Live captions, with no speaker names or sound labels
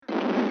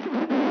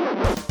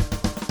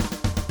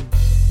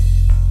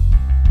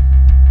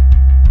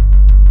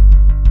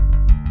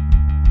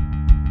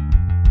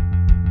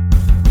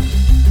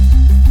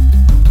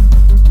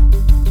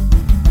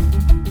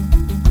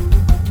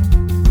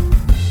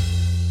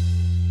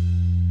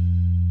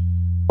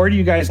Or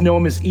you guys know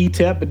him as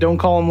E-Tep, but don't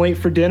call him late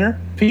for dinner.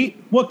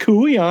 Pete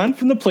Wakuyan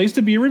from the Place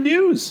to Be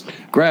Reviews.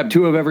 Grab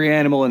 2 of every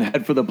animal and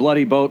head for the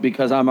bloody boat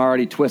because I'm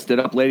already twisted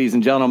up, ladies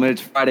and gentlemen.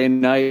 It's Friday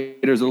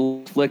night. There's a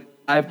little flick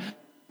live.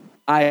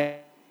 I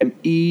am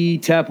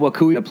E-Tep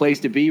Wakuyan, the Place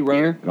to Be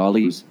runner. All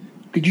these.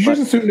 Did you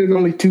just assume there's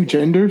only 2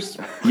 genders?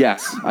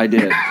 Yes, I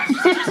did.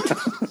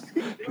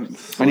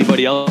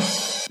 Anybody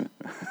else?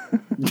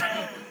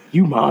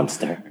 You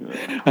monster.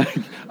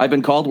 I've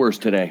been called worse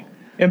today.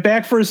 And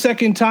back for a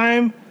second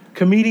time,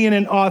 comedian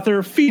and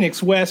author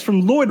Phoenix West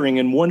from Loitering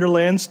in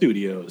Wonderland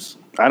Studios.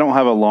 I don't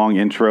have a long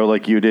intro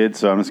like you did,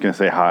 so I'm just going to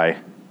say hi.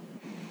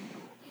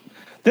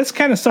 That's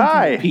kind of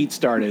something that Pete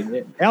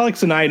started.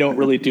 Alex and I don't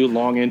really do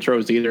long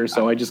intros either,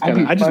 so I just let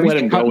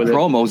him go with it.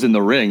 Promos in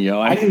the ring,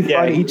 yo.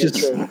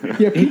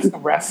 Pete's a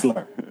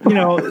wrestler. You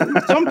know,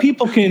 some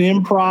people can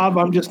improv.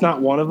 I'm just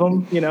not one of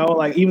them. You know,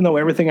 like even though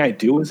everything I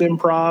do is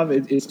improv,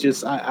 it's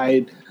just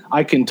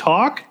I can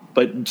talk,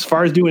 but as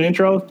far as doing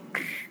intro,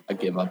 I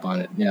give up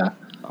on it. Yeah,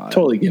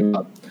 totally give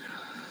up.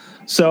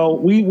 So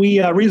we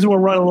reason we're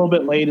running a little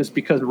bit late is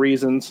because of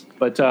reasons,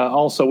 but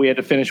also we had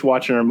to finish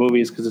watching our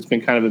movies because it's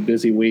been kind of a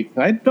busy week.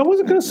 I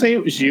wasn't going to say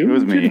it was you. It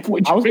was me.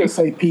 I was going to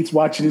say Pete's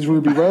watching his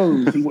Ruby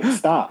Rose. He wouldn't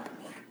stop.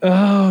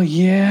 Oh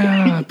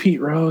yeah,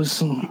 Pete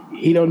Rose.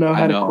 He don't know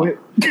how to quit.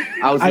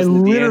 I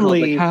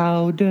literally,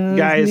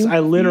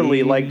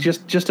 like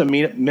just a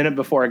minute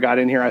before I got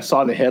in here, I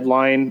saw the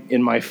headline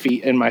in my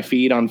feed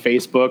on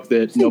Facebook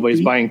that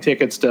nobody's buying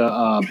tickets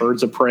to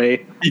Birds of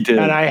Prey. He did,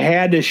 and I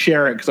had to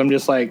share it because I'm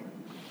just like,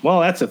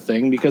 well, that's a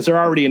thing because they're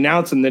already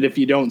announcing that if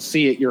you don't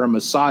see it, you're a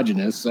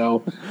misogynist.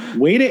 So,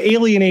 way to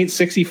alienate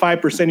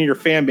 65% of your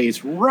fan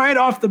base right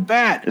off the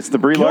bat. It's the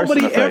Brie Larson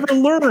effect. Nobody ever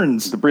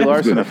learns. The Brie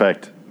Larson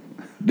effect.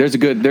 There's a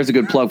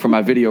good plug for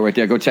my video right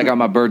there. Go check out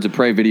my Birds of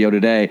Prey video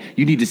today.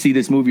 You need to see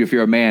this movie if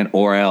you're a man,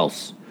 or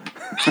else.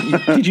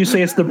 Did you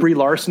say it's the Brie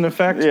Larson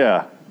effect?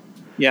 Yeah.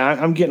 Yeah,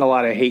 I'm getting a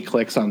lot of hate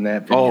clicks on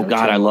that video. Oh,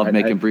 God, I love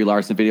making Brie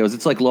Larson videos.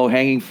 It's like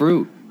low-hanging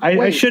fruit.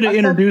 I should have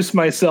introduced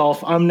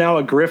myself. I'm now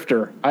a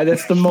grifter.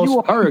 That's the most.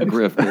 You are a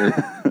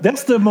grifter.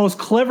 That's the most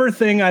clever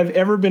thing I've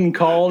ever been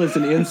called as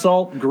an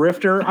insult,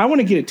 grifter. I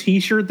want to get a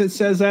T-shirt that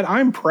says that.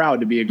 I'm proud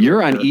to be a grifter.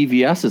 You're on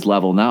EVS's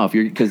level now,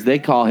 because they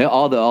call him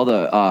all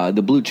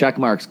the blue check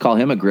marks call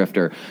him a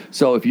grifter.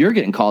 So if you're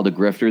getting called a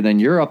grifter, then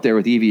you're up there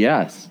with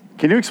EVS.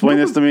 Can you explain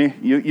this to me?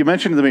 You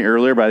mentioned it to me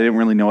earlier, but I didn't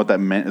really know what that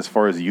meant as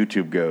far as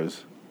YouTube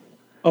goes.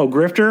 Oh,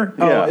 grifter?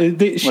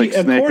 Yeah. Like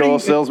snake oil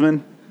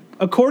salesman?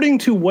 According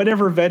to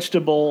whatever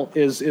vegetable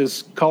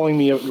is calling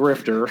me a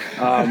grifter,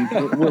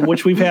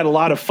 which we've had a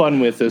lot of fun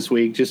with this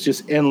week,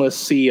 just endless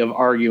sea of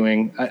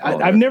arguing.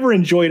 I've never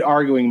enjoyed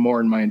arguing more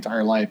in my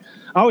entire life.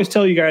 I always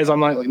tell you guys I'm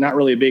not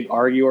really a big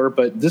arguer,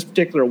 but this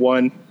particular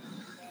one,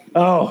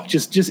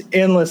 just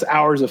endless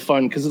hours of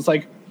fun because it's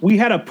like we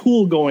had a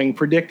pool going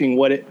predicting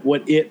what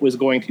it was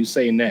going to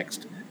say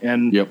next,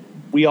 and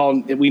we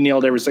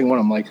nailed every single one.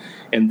 I'm like,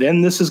 and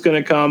then this is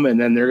going to come, and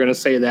then they're going to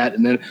say that,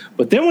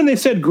 but then when they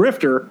said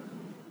grifter,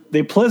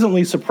 they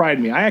pleasantly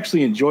surprised me. I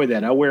actually enjoy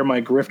that. I wear my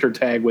grifter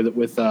tag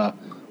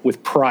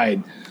with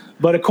pride.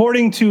 But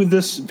according to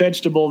this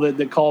vegetable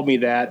that called me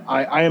that,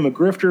 I am a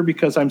grifter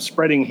because I'm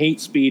spreading hate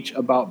speech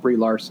about Brie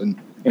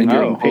Larson and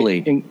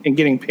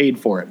getting paid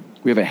for it.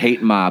 We have a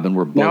hate mob, and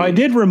we're bullied. Now I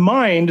did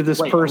remind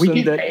this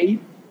person that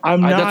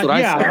I'm not. That's what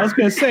I said. I was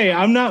going to say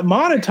I'm not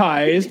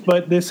monetized,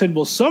 but they said,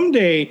 well,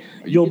 someday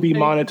you'll be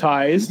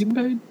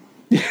monetized.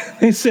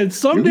 They said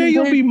someday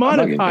you'll be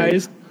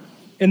monetized.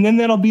 And then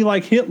that'll be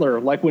like Hitler,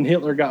 like when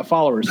Hitler got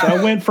followers. So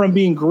I went from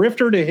being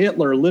grifter to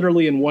Hitler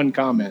literally in one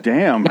comment.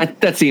 Damn.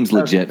 That seems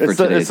legit for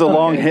today. It's a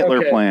long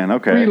Hitler plan.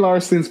 Okay. Brie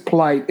Larson's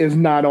plight is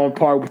not on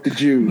par with the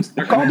Jews.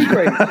 They're calling me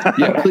crazy.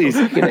 Yeah, please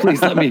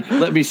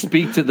let me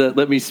speak to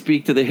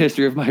the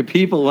history of my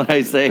people when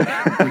I say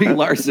Brie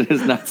Larson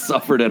has not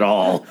suffered at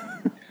all.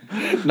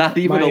 Not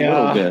even a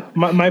little bit.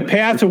 My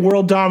path to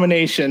world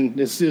domination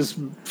is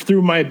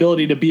through my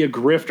ability to be a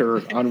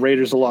grifter on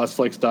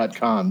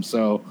RaidersOfLostFlicks.com.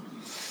 So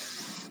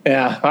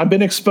yeah, I've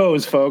been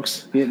exposed,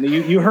 folks.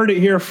 You heard it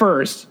here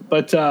first.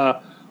 But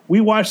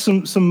we watched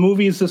some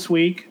movies this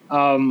week.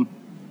 I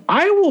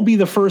will be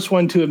the first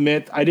one to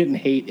admit I didn't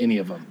hate any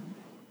of them.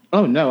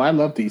 Oh no, I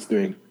love these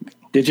 3.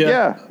 Did you?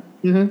 Yeah.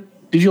 Mm-hmm.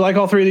 Did you like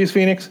all 3 of these,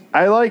 Phoenix?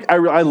 I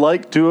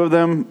like 2 of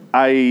them.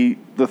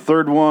 The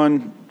third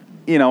one,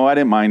 I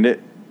didn't mind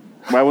it.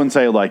 I wouldn't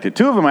say I liked it.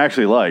 2 of them I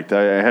actually liked.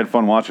 I had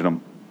fun watching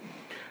them.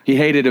 He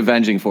hated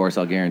Avenging Force,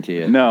 I'll guarantee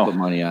it. No. Put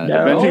money on it.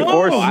 No. Avenging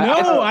Force?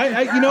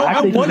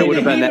 I wanted to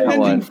hate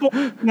Avenging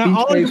Force. Now,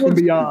 all I was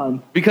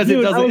beyond. Because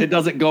it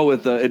doesn't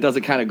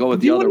kind of go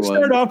with the other one.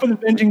 Start off with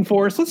Avenging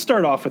Force. Let's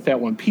start off with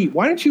that one. Pete,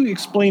 why don't you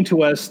explain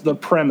to us the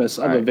premise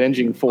of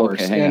Avenging Force?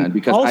 Okay, hang on.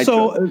 Because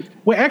also,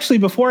 actually,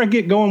 before I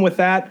get going with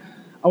that,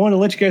 I want to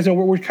let you guys know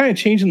we're kind of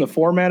changing the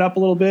format up a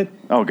little bit.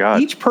 Oh,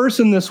 God. Each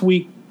person this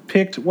week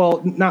picked,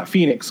 well, not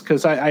Phoenix,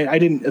 because I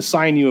didn't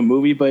assign you a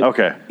movie, but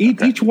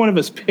each one of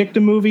us picked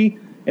a movie,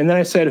 and then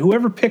I said,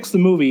 whoever picks the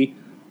movie,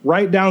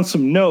 write down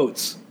some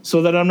notes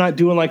so that I'm not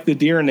doing like the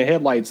deer in the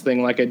headlights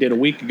thing like I did a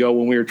week ago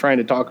when we were trying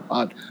to talk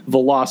about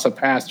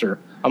Velocipaster.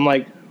 I'm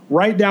like,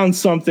 write down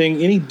something,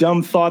 any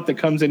dumb thought that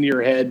comes into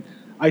your head.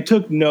 I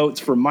took notes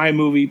for my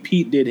movie.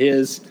 Pete did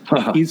his.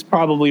 He's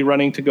probably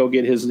running to go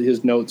get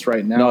his notes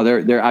right now. No,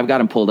 they're. I've got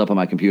them pulled up on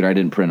my computer. I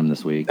didn't print them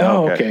this week.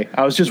 Oh, okay.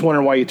 I was just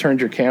wondering why you turned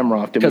your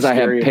camera off. Because I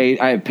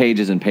have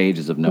pages and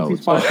pages of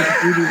notes.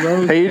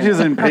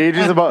 Pages and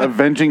pages about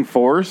Avenging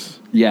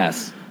Force?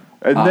 Yes.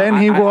 And then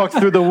he walked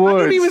through the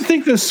woods. I don't even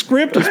think the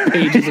script is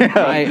pages.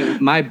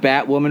 My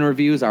Batwoman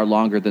reviews are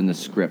longer than the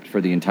script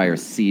for the entire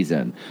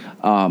season.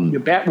 Your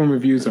Batwoman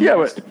reviews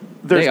are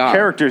but there's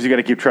characters you got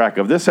to keep track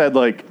of. This had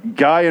like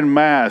guy in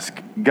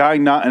mask, guy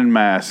not in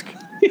mask.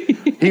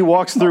 He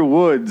walks through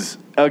woods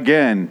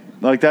again.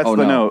 Like that's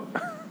note.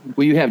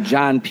 Well, you have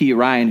John P.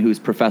 Ryan, who's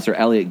Professor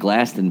Elliot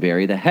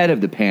Glastonbury, the head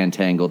of the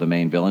Pentangle, the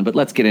main villain. But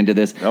let's get into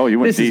this. Oh, you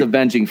went This deep. is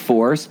Avenging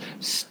Force.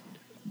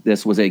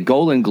 This was a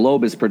Golden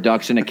Globus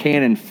production, a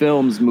Canon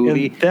Films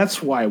movie. And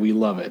that's why we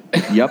love it.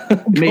 Yep.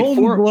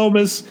 Golden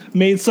Globus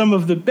made some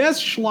of the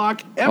best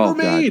schlock ever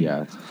made.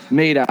 God, yeah.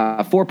 Made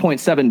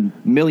 $4.7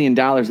 million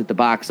at the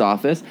box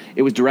office.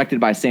 It was directed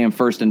by Sam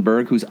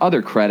Furstenberg, whose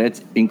other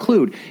credits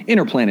include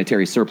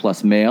Interplanetary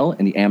Surplus Mail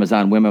and the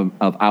Amazon Women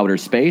of Outer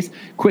Space,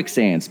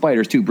 Quicksand,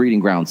 Spiders 2 Breeding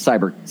Grounds,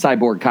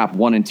 Cyborg Cop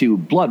 1 and 2,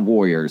 Blood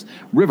Warriors,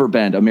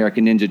 Riverbend,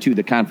 American Ninja 2,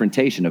 The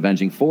Confrontation,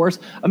 Avenging Force,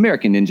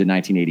 American Ninja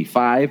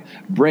 1985,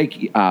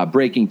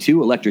 Breaking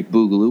 2, Electric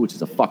Boogaloo, which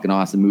is a fucking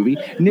awesome movie,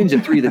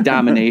 Ninja 3, The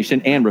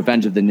Domination, and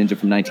Revenge of the Ninja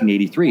from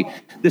 1983.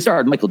 This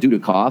starred Michael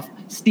Dudikoff,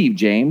 Steve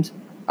James,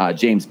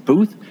 James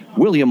Booth,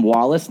 William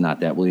Wallace,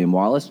 not that William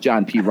Wallace,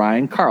 John P.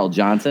 Ryan, Carl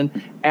Johnson,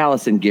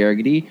 Allison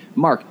Garrity,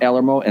 Mark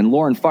Ellermo, and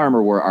Lauren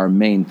Farmer were our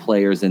main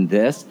players in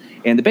this.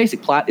 And the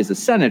basic plot is a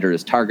senator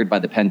is targeted by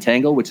the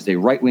Pentangle, which is a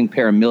right-wing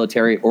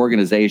paramilitary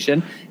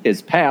organization.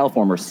 His pal,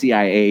 former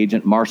CIA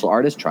agent, martial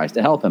artist, tries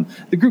to help him.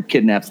 The group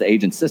kidnaps the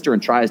agent's sister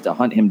and tries to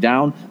hunt him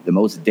down the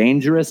most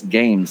dangerous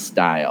game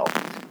style.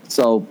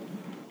 So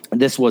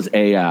this was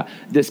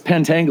this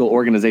Pentangle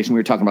organization. We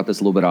were talking about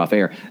this a little bit off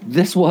air.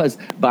 This was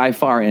by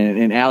far,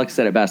 and Alex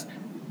said it best,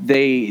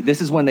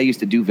 this is when they used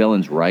to do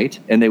villains right,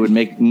 and they would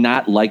make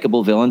not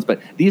likable villains,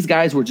 but these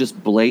guys were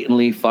just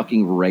blatantly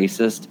fucking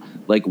racist,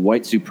 like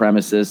white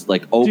supremacists,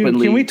 like openly.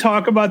 Dude, can we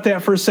talk about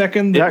that for a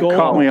second? That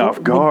caught me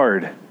off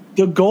guard.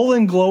 The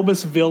Golden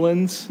Globus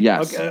villains.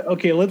 Yes.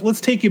 Okay, let's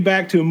take you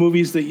back to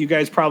movies that you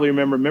guys probably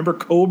remember. Remember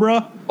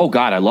Cobra? Oh,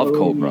 God, I love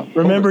Cobra.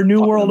 Remember Cobra's New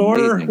fucking World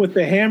Order amazing. with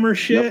the hammer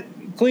shit? Yep.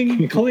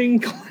 Cling, cling,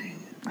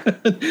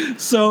 cling.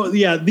 So,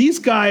 yeah, these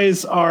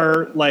guys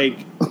are like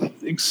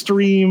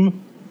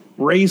extreme,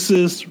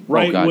 racist,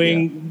 right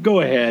wing. God, yeah. Go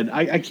ahead.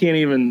 I can't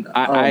even.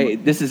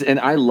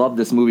 I love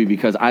this movie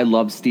because I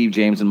love Steve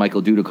James and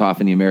Michael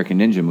Dudikoff in the American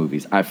Ninja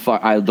movies.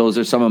 Those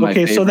are some of my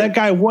favorite. So that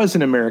guy was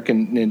an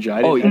American Ninja.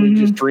 I didn't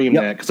just dream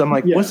that because I'm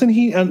like, wasn't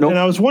he? And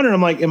I was wondering,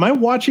 I'm like, am I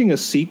watching a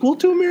sequel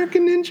to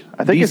American Ninja?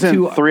 I think it's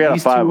in 3 out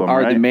of 5 of them,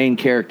 are right? the main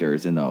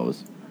characters in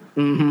those.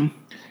 Mm-hmm.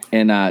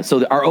 And so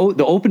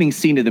the opening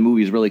scene of the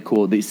movie is really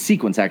cool. The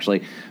sequence,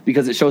 actually,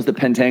 because it shows the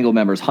Pentangle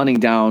members hunting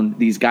down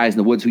these guys in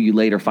the woods who you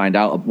later find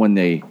out when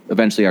they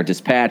eventually are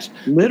dispatched.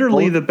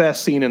 Literally the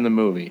best scene in the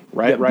movie,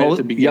 right at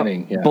the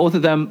beginning. Yep, both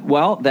of them.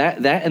 Well,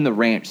 that and the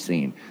ranch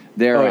scene.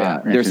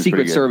 They're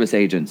Secret Service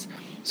agents.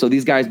 So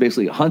these guys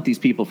basically hunt these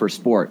people for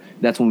sport.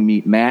 That's when we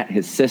meet Matt,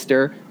 his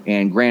sister,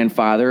 and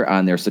grandfather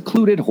on their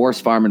secluded horse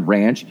farm and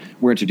ranch.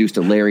 We're introduced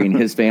to Larry and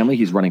his family.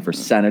 He's running for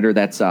senator.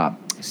 That's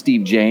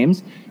Steve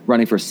James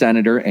running for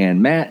senator,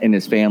 and Matt and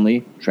his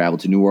family travel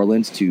to New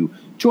Orleans to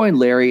join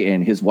Larry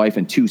and his wife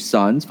and 2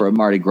 sons for a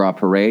Mardi Gras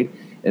parade.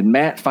 And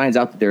Matt finds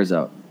out that there's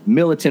a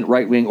militant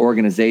right-wing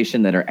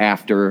organization that are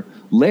after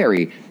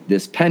Larry,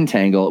 this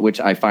Pentangle, which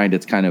I find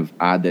it's kind of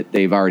odd that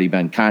they've already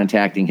been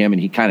contacting him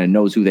and he kind of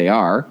knows who they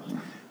are.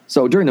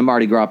 So during the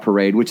Mardi Gras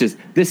parade,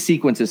 this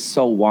sequence is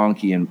so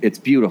wonky and it's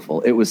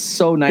beautiful. It was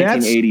so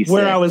 1986. That's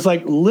where I was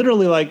like,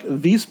 literally like,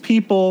 these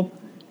people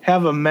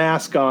have a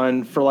mask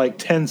on for like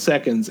 10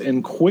 seconds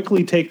and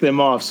quickly take them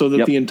off so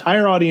that the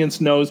entire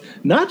audience knows,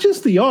 not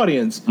just the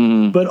audience,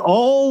 but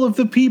all of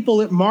the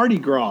people at Mardi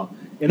Gras.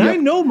 And I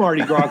know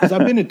Mardi Gras because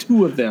I've been to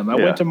 2 of them. I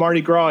went to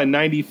Mardi Gras in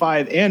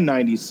 95 and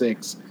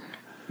 96.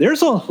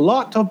 There's a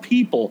lot of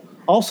people.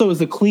 Also, is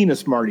the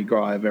cleanest Mardi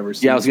Gras I've ever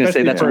seen. Yeah, I was going to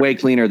say that's way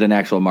cleaner than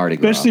actual Mardi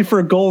Gras. Especially for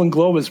a Golden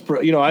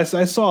Globus. You know, I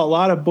saw a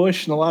lot of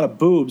bush and a lot of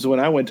boobs when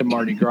I went to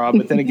Mardi Gras,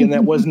 but then again,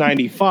 that was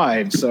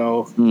 95,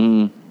 so...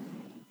 Mm-hmm.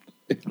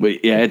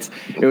 But yeah,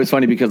 it was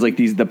funny because like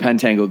the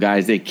Pentangle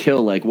guys, they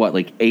kill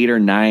like 8 or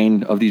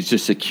 9 of these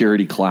just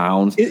security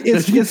clowns.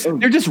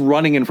 They're just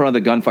running in front of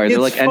the gunfire. They're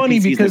like funny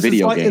NPCs in a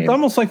video game. It's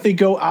almost like they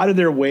go out of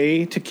their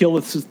way to kill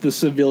the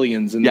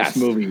civilians in this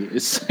movie.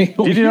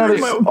 Did you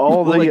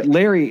notice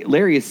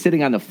Larry is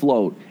sitting on the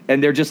float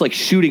and they're just like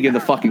shooting in the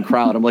fucking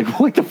crowd. I'm like,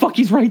 what the fuck?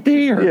 He's right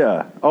there.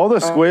 Yeah, all the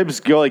squibs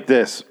go like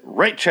this: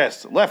 right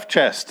chest, left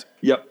chest.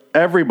 Yep.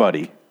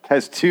 Everybody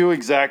has 2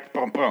 exact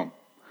boom boom.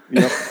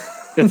 Yep.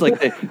 It's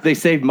like they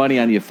saved money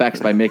on the effects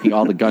by making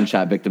all the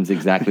gunshot victims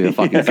exactly the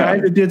fucking The guy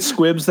same. that did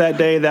Squibs that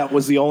day, that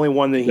was the only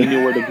one that he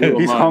knew where to glue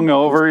He's him on.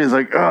 hungover. He's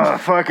like, oh,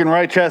 fucking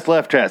right chest,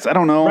 left chest. I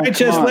don't know. Right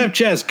chest, Come on. left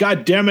chest.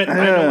 God damn it! I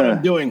know what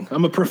I'm doing.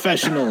 I'm a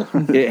professional.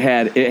 It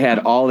had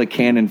all the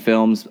Cannon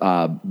films,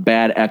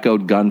 bad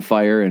echoed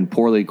gunfire, and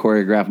poorly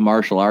choreographed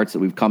martial arts that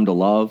we've come to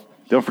love.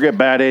 Don't forget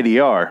bad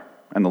ADR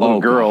and the little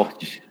girl.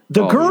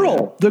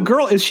 God. The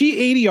girl, is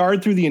she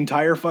ADR'd through the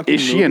entire fucking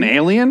Is she an movie?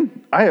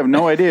 alien? I have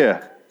no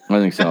idea. I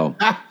think so.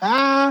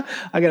 I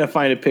gotta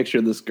find a picture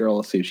of this girl.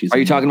 Let's see if she's. Are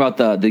you talking about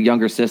the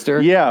younger sister?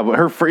 Yeah, but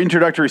her for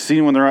introductory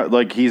scene when they're out,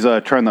 like he's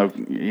trying to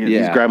he's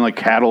Yeah. grabbing like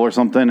cattle or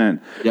something, and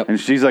Yep. and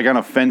she's like on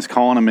a fence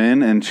calling him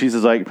in, and she's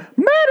just like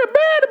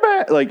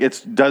like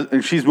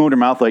and she's moving her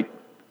mouth like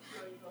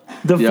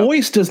The Yep.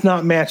 voice does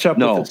not match up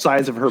No. with the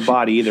size of her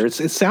body either. It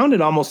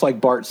sounded almost like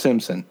Bart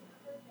Simpson.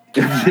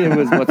 It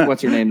was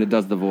what's her name that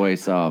does the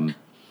voice?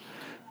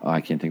 I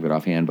can't think of it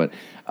offhand, but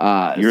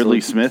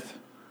Yeardley Smith.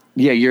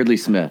 Yeah, Yeardley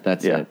Smith.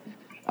 That's Yeah.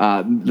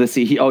 it. Let's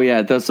see.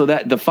 So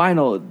that the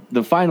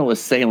final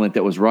assailant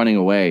that was running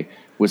away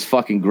was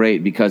fucking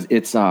great because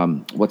it's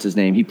what's his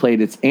name?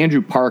 It's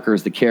Andrew Parker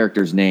is the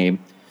character's name.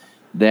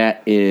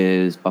 That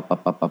is,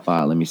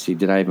 let me see.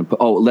 Did I even put?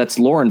 Oh, that's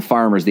Lauren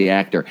Farmer's the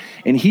actor,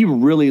 and he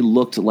really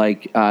looked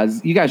like.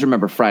 You guys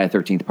remember Friday the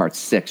 13th Part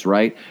 6,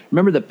 right?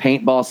 Remember the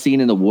paintball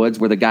scene in the woods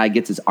where the guy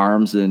gets his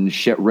arms and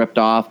shit ripped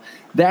off?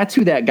 That's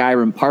who that guy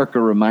Parker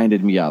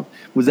reminded me of.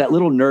 Was that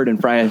little nerd in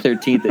Friday the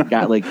 13th that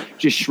got like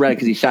just shredded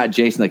because he shot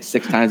Jason like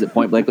 6 times at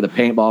point blank with a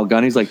paintball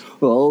gun? He's like,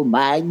 "Oh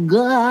my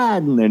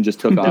god!" and then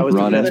just took off That was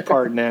running. the best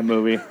part in that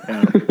movie.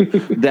 Yeah.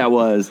 That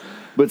was.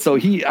 But so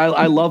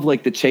I love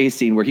like the chase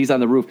scene where he's on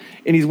the roof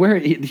and he's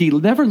wearing, he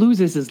never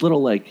loses his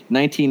little like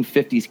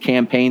 1950s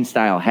campaign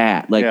style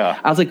hat. Like, Yeah.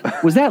 I was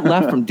like, was that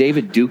left from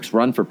David Duke's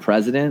run for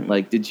president?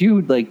 Like, did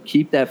you like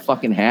keep that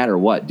fucking hat or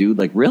what, dude?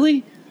 Like,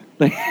 really?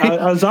 Like,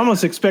 I was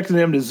almost expecting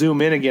them to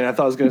zoom in again. I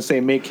thought I was going to say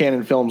make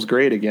Cannon Films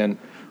great again.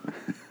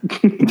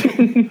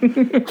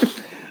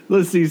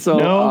 let's see. So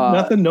No,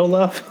 nothing. No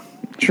love.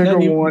 Trigger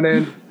None you-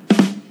 warning.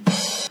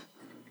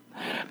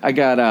 I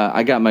got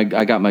my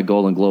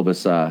Golden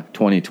Globus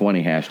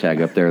 2020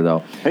 hashtag up there though.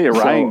 Hey,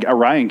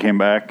 Orion came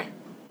back.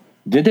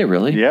 Did they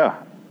really? Yeah,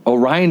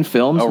 Orion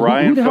Films.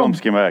 Orion Who the hell- Films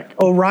came back.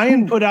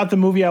 Orion put out the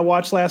movie I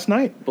watched last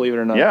night. Believe it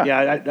or not.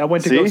 Yeah. I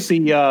went to go see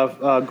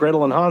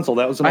Gretel and Hansel.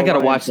 That was. An I gotta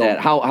Orion watch film. that.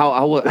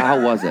 How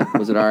was it?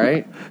 Was it all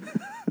right?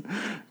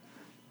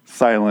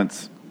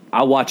 Silence.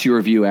 I'll watch your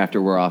review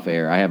after we're off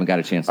air. I haven't got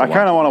a chance to I watch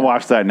kind of it want to yet.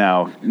 watch that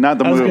now. Not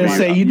the I was movie. going to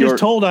say you Your-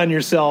 just told on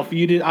yourself.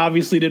 You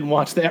obviously didn't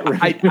watch that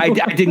review. I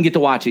didn't get to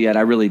watch it yet.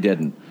 I really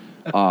didn't.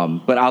 But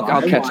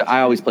I'll catch.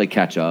 I always play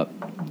catch up.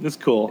 It's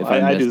cool. If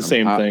I I do the missed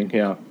same them. thing.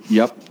 Yeah.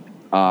 Yep.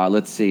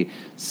 Let's see.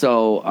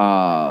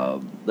 So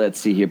let's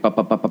see here.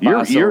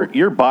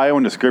 Your bio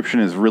and description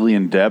is really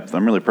in depth.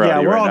 I'm really proud Yeah,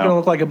 of you we're right all now. going to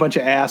look like a bunch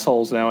of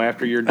assholes now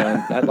after you're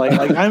done.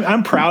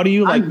 I'm proud of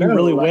you. Like you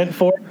really went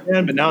for it,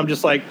 man. But now I'm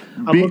just like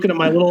looking at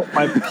my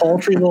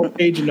paltry little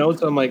page of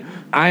notes. And I'm like,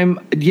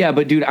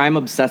 but dude, I'm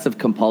obsessive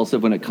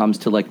compulsive when it comes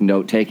to like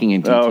note taking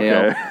and detail.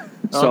 Okay.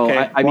 So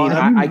Okay. I mean,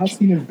 Have you not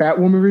seen his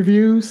Batwoman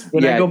reviews?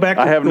 when Yeah, I go back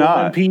to I have school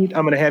not. and Pete,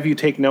 I'm going to have you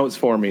take notes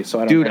for me. So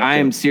I don't. dude,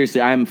 have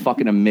to. I'm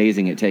fucking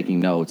amazing at taking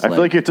notes. I feel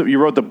like you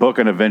wrote the book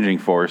on Avenging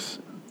Force.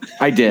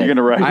 I did. You're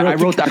gonna write- I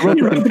wrote the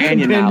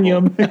companion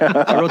novel. compendium.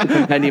 I wrote the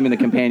compendium and the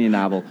companion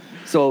novel.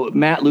 So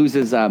Matt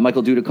loses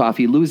Michael Dudikoff.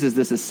 He loses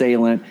this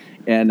assailant,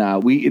 and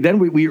we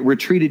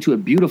retreated to a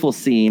beautiful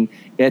scene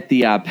at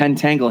the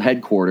Pentangle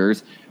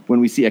headquarters when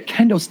we see a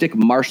kendo stick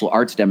martial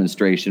arts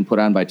demonstration put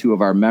on by 2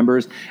 of our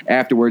members.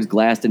 Afterwards,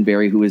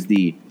 Glastonbury, who is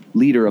the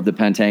leader of the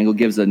Pentangle,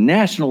 gives a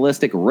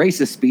nationalistic,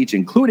 racist speech,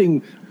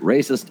 including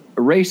racial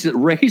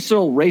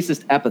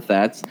racist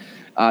epithets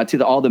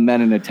to all the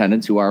men in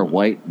attendance who are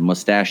white,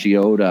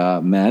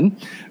 mustachioed men,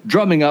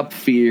 drumming up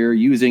fear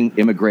using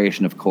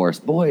immigration, of course.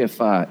 Boy, if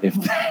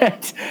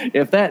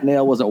that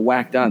nail wasn't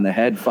whacked on the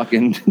head,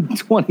 fucking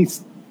 20.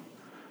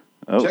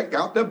 Oh. Check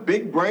out the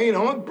big brain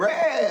on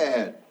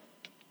Brad.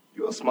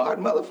 You're a smart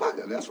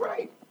motherfucker. That's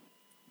right.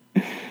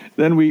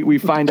 Then we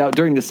find out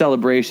during the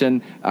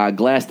celebration,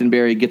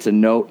 Glastonbury gets a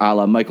note a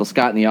la Michael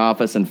Scott in The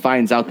Office and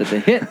finds out that the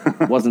hit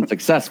wasn't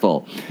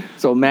successful.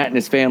 So Matt and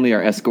his family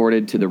are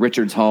escorted to the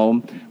Richards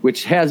home,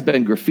 which has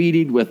been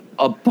graffitied with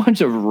a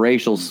bunch of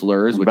racial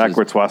slurs. Which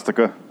Backward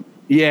swastika.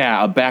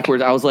 Yeah, a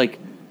backwards. I was like,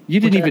 you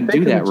didn't even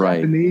do that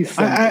right.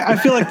 I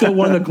feel like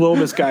one of the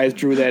Globus guys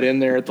drew that in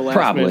there at the last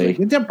Probably.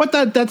 minute. Like,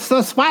 put that's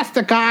the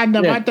swastika on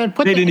the. Yeah, they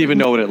didn't even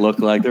know what it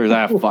looked like. There was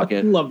fuck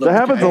it. Love those That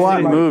happens a guys. lot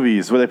in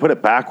movies where they put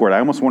it backward. I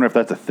almost wonder if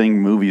that's a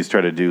thing movies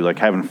try to do, like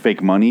having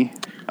fake money.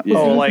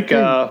 Oh,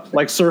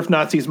 like Surf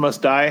Nazis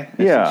Must Die.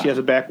 Yeah. She has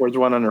a backwards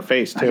one on her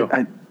face too.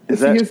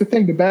 Here's the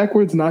thing: the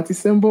backwards Nazi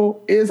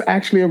symbol is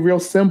actually a real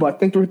symbol. I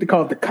think they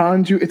call it the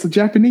kanju. It's a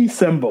Japanese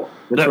symbol.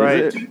 That's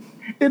right.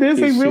 It is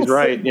a real. He's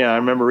right. Yeah, I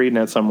remember reading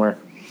that somewhere.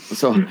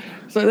 So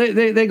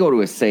they go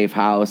to a safe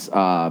house,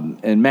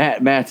 and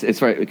Matt's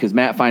it's right because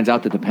Matt finds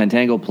out that the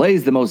Pentangle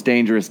plays the most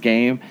dangerous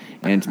game,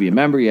 and to be a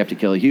member you have to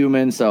kill a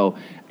human. So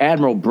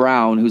Admiral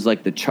Brown, who's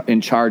like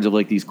in charge of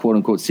like these quote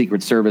unquote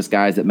Secret Service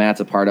guys that Matt's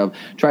a part of,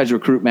 tries to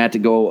recruit Matt to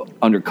go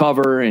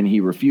undercover, and he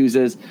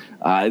refuses.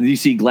 You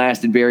see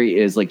Glastonbury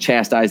is like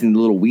chastising the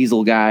little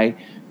weasel guy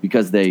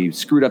because they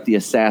screwed up the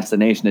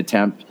assassination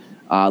attempt.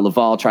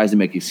 Laval tries to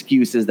make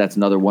excuses. That's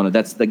another one of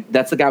that's the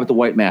guy with the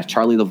white mask.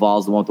 Charlie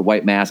Laval's the one with the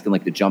white mask and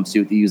like the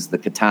jumpsuit that uses the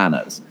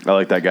katanas. I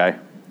like that guy.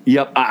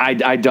 Yep, I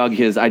dug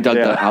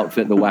the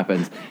outfit and the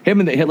weapons. Him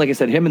and the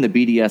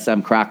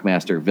BDSM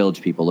Crocmaster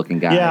Village People looking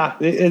guy.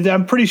 Yeah,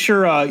 I'm pretty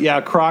sure.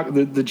 Croc,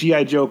 the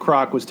GI Joe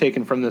Croc was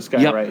taken from this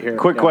guy right here.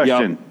 Quick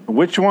question: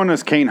 which one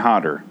is Kane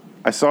Hodder?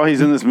 I saw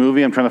he's in this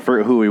movie. I'm trying to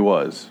figure out who he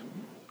was.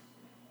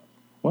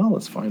 Well,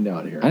 let's find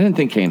out here. I didn't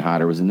think Kane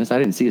Hodder was in this. I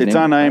didn't see his It's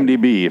name. on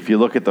IMDb. If you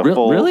look at the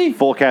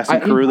full cast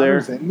and crew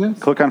there,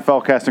 click on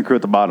full cast and crew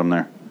at the bottom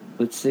there.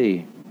 Let's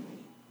see.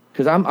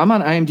 Because I'm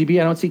on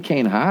IMDb. I don't see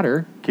Kane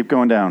Hodder. Keep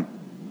going down.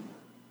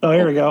 Oh,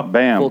 here we go.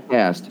 Bam. Full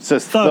cast. It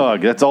says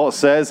Thug. That's all it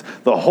says.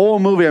 The whole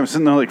movie, I'm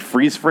sitting there like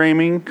freeze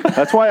framing.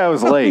 That's why I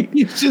was late.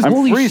 I'm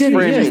holy freeze shit,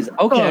 framing. it is.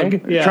 Okay.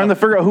 Thug, yeah. Trying to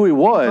figure out who he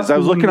was. I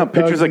was looking up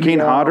pictures of Kane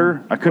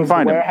Hodder. I couldn't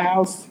find him.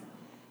 Warehouse.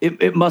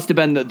 It must have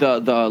been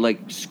the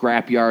like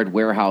scrapyard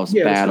warehouse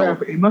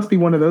battle. It must be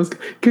one of those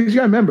because you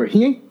gotta remember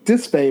he ain't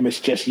this famous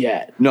just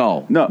yet.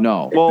 No.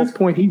 Well, At this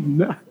point, he's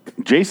not.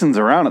 Jason's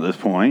around at this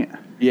point.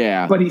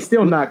 Yeah. But he's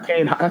still not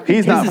Kane. He's not This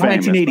is famous,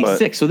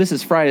 1986, so this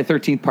is Friday the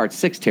 13th Part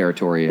 6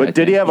 territory. But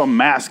did he have a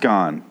mask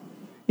on?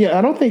 Yeah,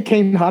 I don't think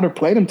Kane Hodder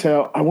played him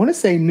till I want to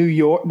say New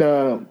York.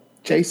 The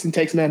Jason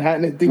Takes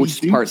Manhattan. Did Which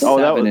he is Part do-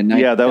 7 in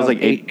that was like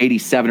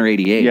 87 or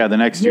 88. Yeah, the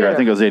next year. I Yeah.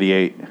 think it was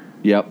 88.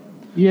 Yep.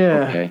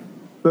 Yeah. Okay.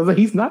 So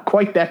he's not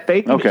quite that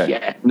famous Okay.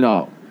 yet.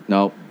 No.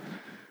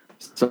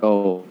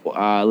 So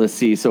let's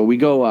see. So we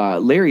go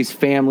Larry's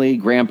family,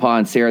 Grandpa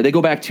and Sarah. They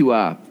go back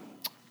to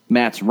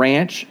Matt's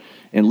ranch,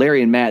 and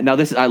Larry and Matt. Now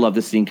I love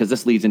this scene because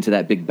this leads into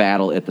that big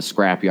battle at the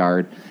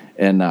scrapyard,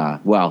 and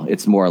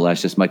it's more or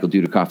less just Michael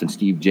Dudikoff and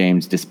Steve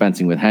James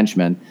dispensing with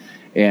henchmen,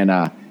 and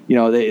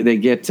they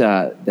get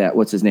that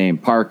what's his name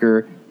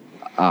Parker.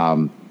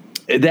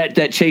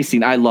 That chase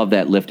scene, I love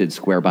that lifted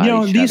square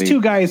body. These two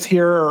guys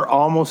here are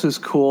almost as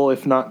cool,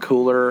 if not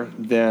cooler,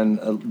 than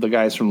the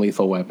guys from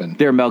Lethal Weapon.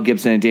 They're Mel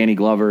Gibson and Danny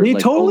Glover. They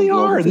like, totally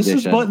old are.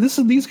 Glover's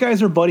These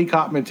guys are buddy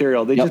cop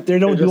material. They Yep. they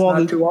don't They're do all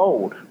not the too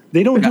old.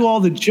 They don't do all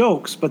the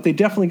jokes, but they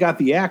definitely got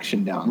the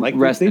action down. Like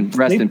rest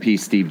in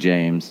peace, Steve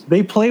James.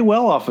 They play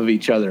well off of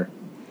each other.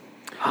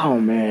 Oh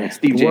man,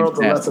 Steve The James world's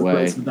a passed lesser away.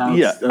 place without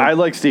Yeah, stuff. I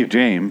like Steve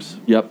James.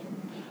 Yep.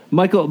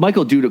 Michael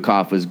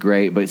Dudikoff was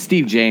great, but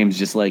Steve James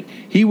just like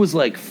he was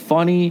like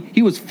funny.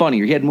 He was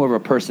funnier. He had more of a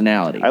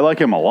personality. I like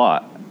him a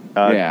lot.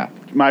 Yeah.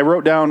 I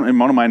wrote down in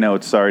one of my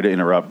notes, sorry to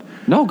interrupt,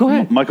 No, go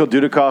ahead. Michael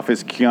Dudikoff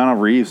is Keanu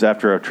Reeves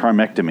after a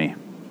trimectomy.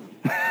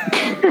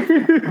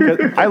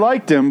 I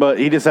liked him, but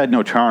he just had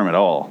no charm at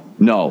all.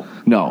 No.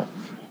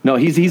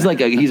 He's like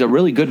he's a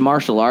really good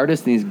martial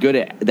artist and he's good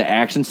at the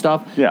action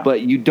stuff. Yeah.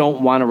 But you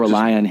don't want to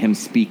rely on him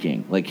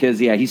speaking. Like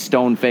he's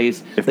stone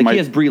faced. Like he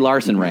has Brie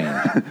Larson range.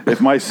 If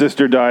my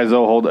sister dies,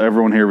 I'll hold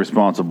everyone here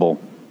responsible.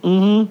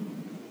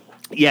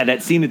 Yeah,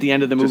 that scene at the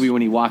end of the movie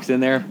when he walks in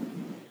there.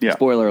 Yeah.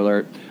 Spoiler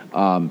alert.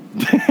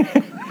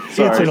 It's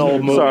an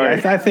old movie. Sorry.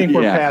 I think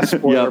we're Yeah. past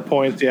spoiler Yep.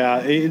 points. Yeah,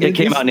 It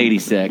came out in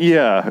 '86.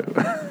 Yeah.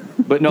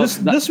 But no,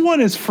 This one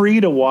is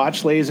free to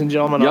watch, ladies and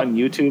gentlemen, Yep. on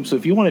YouTube. So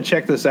if you want to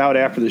check this out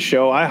after the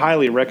show, I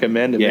highly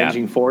recommend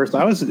Avenging Force.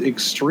 I was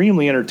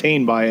extremely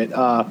entertained by it.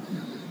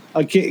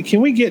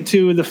 Can we get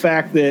to the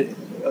fact that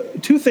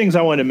two things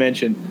I want to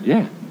mention?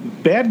 yeah.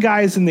 Bad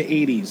guys in the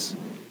 80s,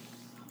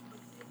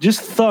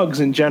 just thugs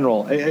in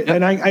general.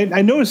 And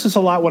I notice this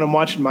a lot when I'm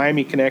watching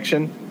Miami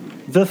Connection.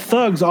 The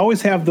thugs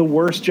always have the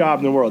worst job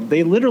in the world.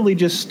 They literally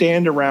just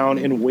stand around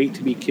and wait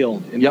to be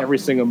killed in every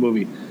single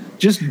movie.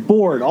 Just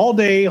bored all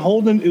day,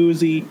 holding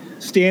Uzi,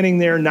 standing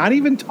there, not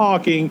even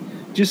talking,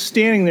 just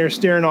standing there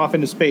staring off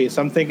into space.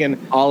 I'm thinking,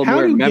 All of them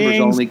wearing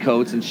members-only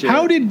coats and shit.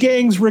 How did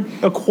gangs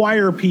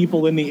acquire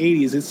people in the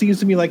 80s? It seems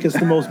to me like it's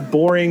the most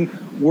boring,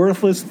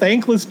 worthless,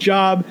 thankless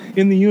job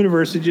in the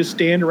universe to just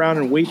stand around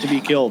and wait to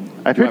be killed.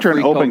 I picture an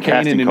free open cocaine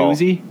casting and an call.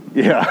 Uzi?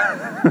 Yeah.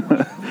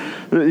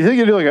 You think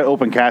you do like an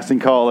open casting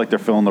call, like they're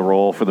filling the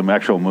role for the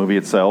actual movie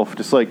itself?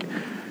 Just like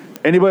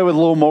anybody with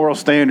low moral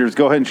standards,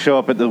 go ahead and show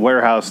up at the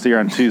warehouse here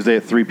on Tuesday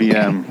at 3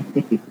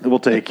 p.m. We'll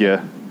take you.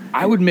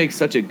 I would make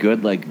such a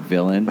good like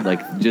villain,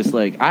 like just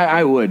like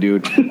I would,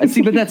 dude.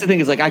 See, but that's the thing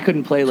is like I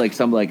couldn't play like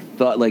some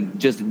like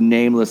just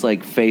nameless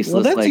like faceless.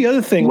 Well, that's like, the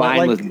other thing,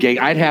 Lineless like- gay.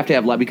 I'd have to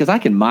have because I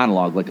can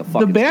monologue like a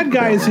fucking. The bad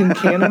guys in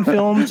canon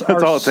films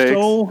all are it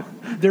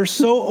takes. they're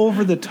so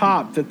over the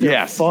top that they're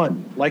Yes.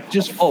 fun, like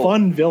just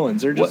fun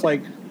villains. They're just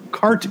like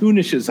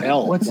cartoonish as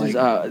hell. What's like,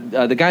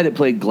 his the guy that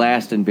played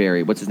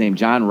Glastonbury? What's his name?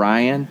 John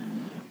Ryan.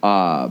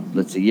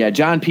 Let's see. Yeah,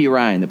 John P.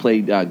 Ryan that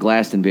played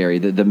Glastonbury,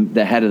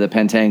 the head of the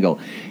Pentangle.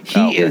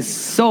 He is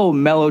so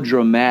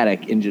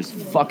melodramatic and just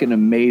fucking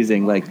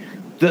amazing. Like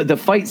the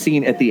fight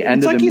scene at the end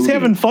It's of like the he's movie.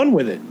 having fun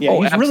with it. Yeah,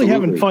 Oh, he's really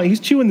having absolutely. fun. He's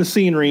chewing the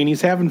scenery and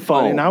he's having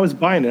fun. Oh. And I was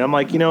buying it. I'm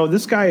like,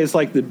 this guy is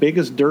like the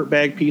biggest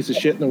dirtbag piece of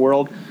shit in the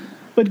world.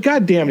 But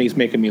goddamn, he's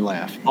making me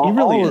laugh. He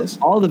really is.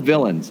 All the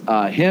villains,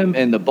 him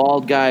and the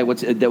bald guy.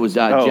 That was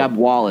Jeb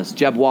Wallace.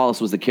 Jeb Wallace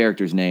was the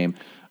character's name.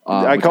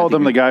 I called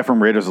him the guy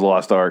from Raiders of the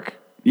Lost Ark.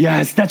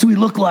 Yes, that's who he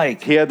looked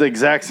like. He had the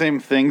exact same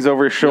things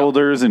over his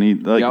shoulders, and he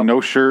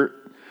no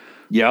shirt.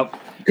 Yep.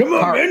 Come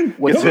on, man.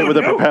 Gets hit with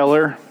a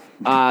propeller.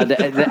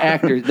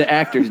 The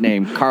actor's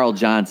name, Carl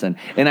Johnson,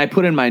 and I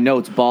put in my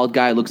notes. Bald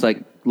guy looks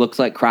like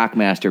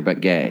Crockmaster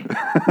but gay.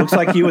 Looks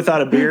like you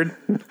without a beard.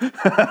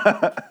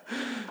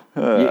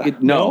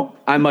 No,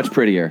 I'm much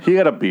prettier. He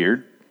had a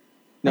beard.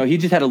 No, he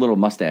just had a little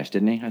mustache,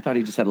 didn't he? I thought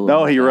he just had a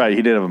little. No, you're right.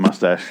 He did have a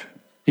mustache.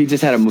 He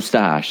just had a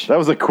mustache. That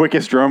was the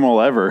quickest drum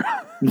roll ever.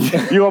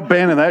 You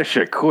abandoned that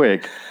shit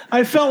quick.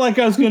 I felt like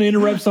I was going to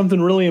interrupt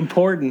something really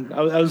important.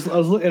 I was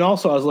and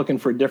also I was looking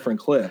for a different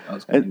clip. I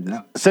was going to do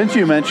that. Since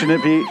you mentioned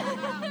it, Pete,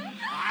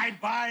 I'd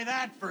buy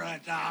that for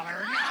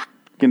 $1.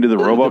 can do the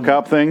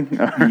RoboCop thing.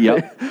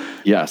 Yep.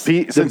 Yes.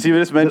 Pete, since you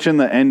just mentioned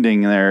the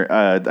ending there,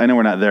 I know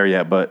we're not there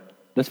yet, but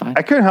That's fine.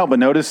 I couldn't help but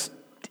notice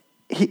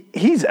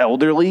he's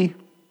elderly.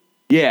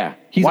 Yeah.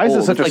 He's Why is it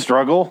old. such It's a like-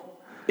 struggle?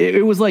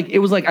 It was like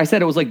I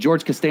said, it was like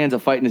George Costanza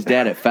fighting his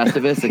dad at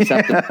Festivus,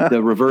 except the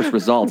reverse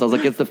results. I was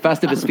like, it's the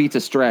Festivus feats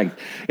of strength.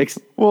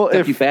 Except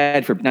if you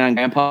fad for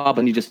non-grandpa,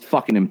 and you just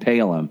fucking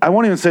impale him. I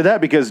won't even say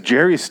that because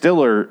Jerry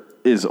Stiller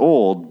is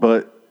old,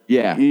 but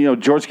Yeah.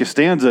 George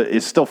Costanza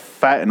is still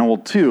fat and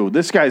old too.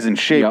 This guy's in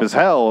shape Yep. as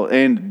hell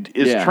and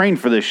is Yeah. trained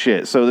for this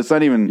shit. So it's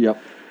not even.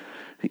 Yep.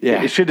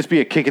 Yeah. It should just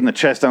be a kick in the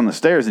chest down the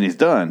stairs and he's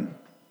done.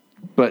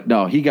 But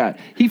no, he had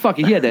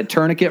that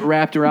tourniquet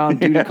wrapped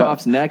around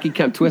Dudikov's neck. He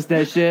kept twisting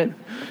that shit.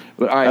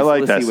 But all right, I like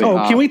let's that see scene.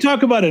 what- Can we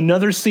talk about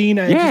another scene?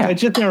 Yeah. I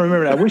just now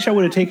remembered. I wish I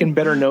would have taken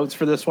better notes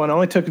for this one. I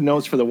only took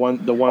notes for the one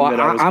that I was.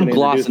 I'm gonna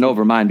glossing introduce.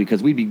 over mine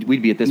because we'd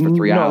be at this for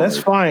 3 hours. No, that's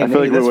fine. I feel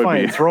like we That's would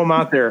fine. be. Throw them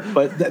out there.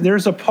 But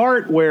there's a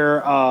part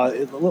where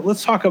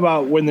let's talk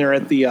about when they're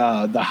at the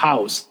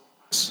house.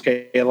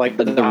 Okay, like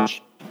the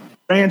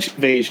ranch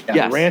invasion. Yeah,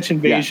 Yes. ranch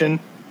invasion.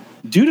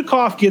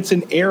 Dudikoff gets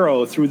an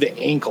arrow through the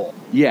ankle,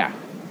 Yeah.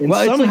 and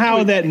Well, it's somehow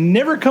like- that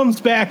never comes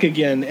back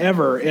again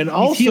ever. And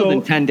He's healed also,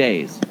 in 10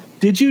 days.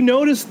 did you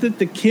notice that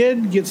the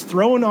kid gets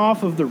thrown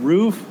off of the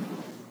roof?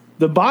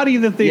 The body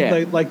that they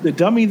Yeah. like the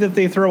dummy that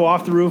they throw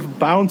off the roof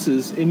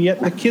bounces, and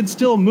yet the kid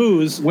still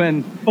moves.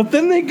 When But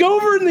then they go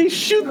over and they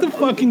shoot the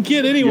fucking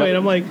kid anyway. Yep. And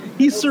I'm like,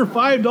 he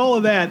survived all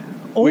of that,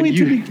 only When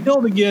you- to be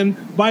killed again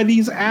by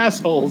these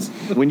assholes.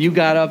 when you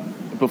got up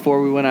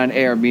before we went on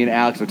air, me and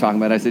Alex were talking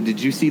about it. I said, did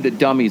you see the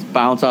dummies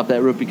bounce off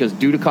that roof? Because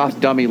Dudikov's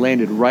dummy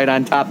landed right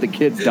on top of the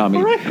kid's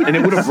dummy. And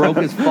it would have broke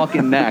his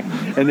fucking neck,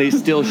 and they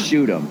still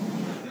shoot him.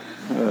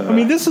 I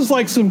mean, this is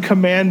like some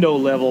Commando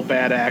level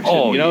bad action.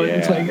 Oh,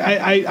 It's yeah.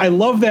 like I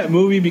love that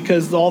movie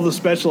because all the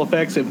special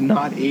effects have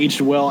not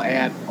aged well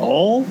at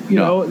all.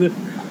 No.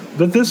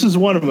 But this is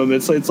one of them.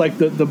 It's like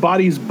the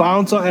bodies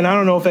bounce on, and I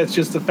don't know if that's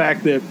just the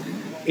fact that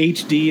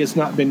HD has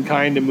not been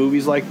kind to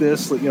movies like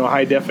this,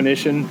 high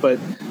definition. But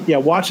yeah,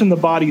 watching the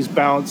bodies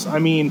bounce. I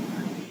mean,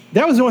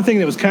 that was the one thing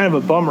that was kind of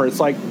a bummer. It's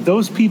like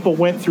those people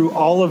went through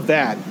all of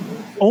that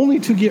only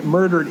to get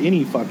murdered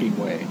any fucking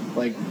way.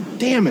 Like,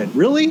 damn it,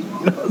 really?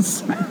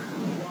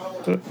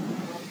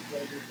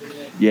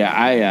 Yeah,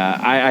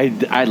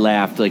 I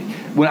laughed. Like,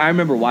 when I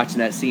remember watching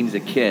that scene as a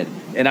kid,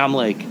 and I'm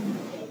like,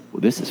 well,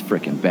 this is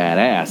freaking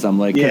badass. I'm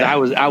like, because Yeah.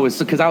 I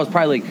was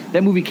probably like,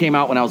 that movie came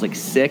out when I was like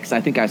 6.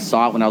 I think I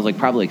saw it when I was like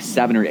probably like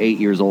 7 or 8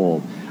 years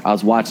old. I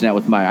was watching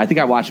that I think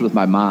I watched it with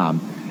my mom,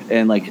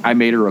 and like I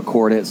made her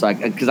record it. So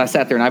because I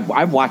sat there and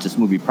I've watched this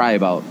movie probably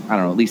about, I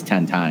don't know, at least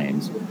 10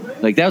 times.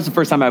 Like that was the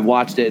first time I've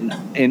watched it,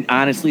 and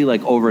honestly,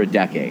 like over a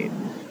decade,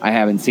 I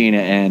haven't seen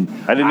it. And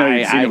I didn't know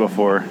you'd seen it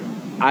before.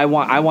 I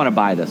want to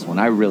buy this one.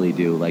 I really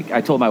do. Like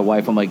I told my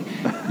wife, I'm like,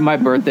 my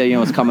birthday,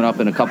 is coming up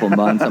in a couple of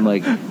months. I'm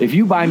like, if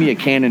you buy me a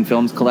Canon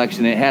Films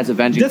collection, it has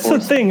Avenging That's the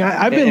Force thing.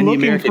 I've been and the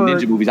looking American for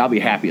Ninja movies. I'll be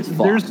happy as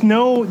fuck.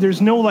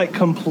 There's no like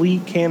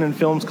complete Canon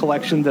Films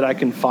collection that I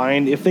can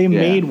find. If they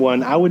made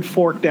one, I would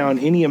fork down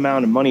any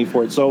amount of money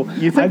for it. So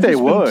You think I've they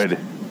just would?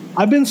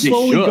 I've been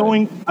slowly should.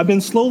 going. I've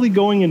been slowly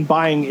going and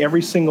buying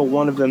every single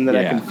one of them that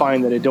I Yeah. can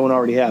find that I don't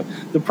already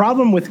have. The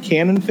problem with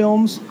Canon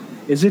Films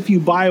is if you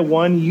buy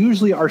one, you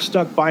usually are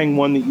stuck buying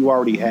one that you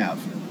already have.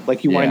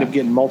 Like you wind Yeah. up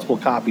getting multiple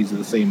copies of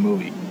the same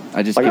movie.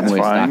 I just Like, give it's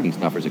away fine. stocking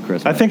stuffers at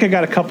Christmas. I think I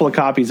got a couple of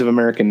copies of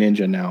American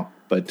Ninja now,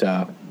 but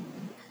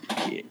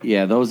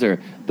Yeah, those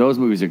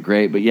movies are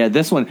great. But yeah,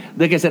 this one,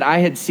 like I said, I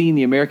had seen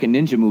the American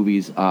Ninja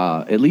movies,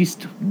 at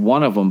least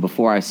one of them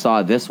before I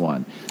saw this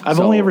one. I've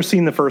So- only ever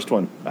seen the first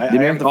one. I have the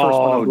first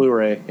one on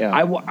Blu-ray. Yeah.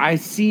 I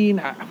seen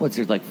what's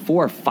there's like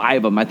 4 or 5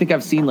 of them. I think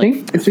I've seen I like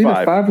think it's either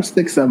 5. 5 or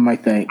 6 of them, I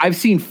think. I've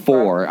seen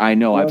 4. I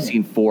know I've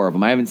seen 4 of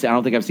them. I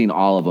don't think I've seen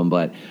all of them.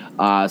 But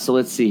so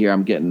let's see here.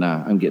 I'm getting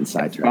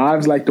sidetracked.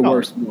 5's like the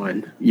worst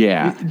one.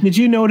 Yeah. Did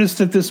you notice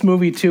that this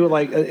movie too?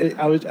 Like,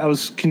 I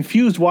was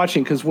confused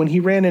watching because when he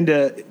ran into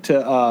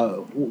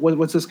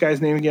what's this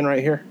guy's name again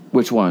right here?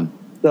 Which one?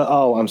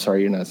 I'm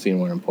sorry, you're not seeing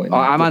what I'm pointing. Oh,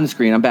 at. I'm on the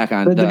screen. I'm back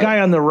on. The guy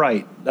on the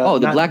right.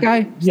 The black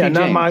guy? Yeah, Steve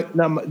James.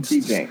 not my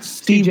Steve James.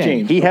 Steve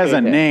James. He has Okay.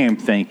 a name,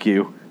 thank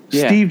you.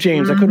 Yeah. Steve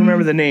James. I couldn't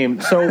remember the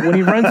name. So when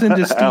he runs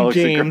into Steve Alex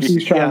James,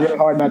 He's trying really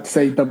hard not to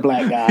say the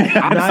black guy.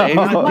 not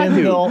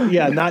Denzel.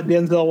 Yeah, not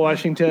Denzel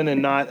Washington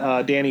and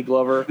not Danny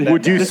Glover.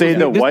 Would you say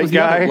the This white was the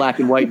other guy? black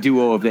and white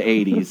duo of the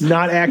 80s.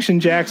 Not Action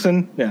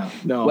Jackson. No.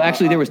 Well,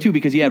 actually, there was two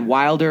because you had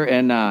Wilder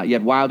and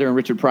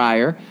Richard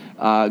Pryor,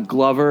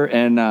 Glover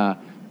and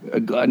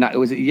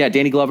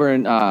Danny Glover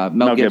and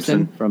Mel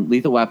Gibson from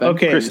Lethal Weapon.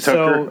 Okay, Chris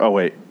Tucker. Oh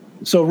wait,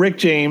 So Rick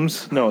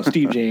James, no,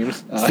 Steve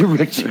James.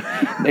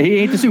 He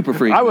ain't the super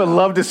freak. I would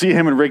love to see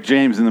him and Rick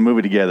James in the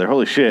movie together.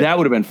 Holy shit! That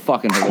would have been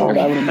fucking That would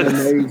hilarious. have been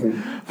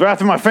amazing. They're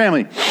after my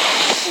family.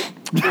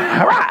 All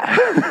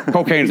right.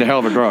 Cocaine's a hell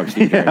of a drug.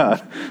 Steve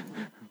James.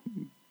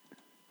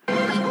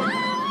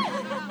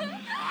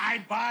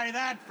 I'd buy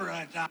that for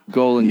a dollar.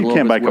 Golden You Globus,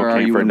 can't buy where are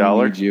cocaine you for a when we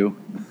dollar. need you?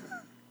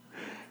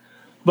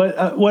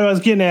 But what I was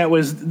getting at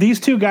was these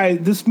two guys,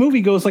 this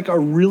movie goes like a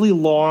really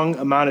long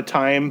amount of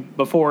time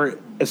before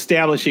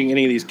establishing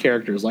any of these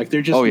characters. Like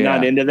they're just Oh, yeah.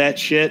 not into that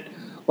shit.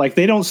 Like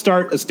they don't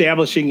start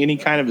establishing any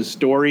kind of a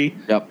story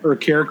or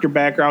character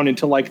background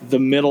until like the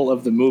middle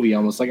of the movie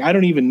almost. Like I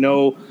don't even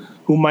know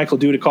who Michael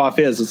Dudikoff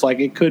is. It's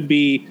like it could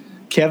be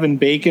Kevin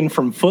Bacon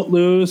from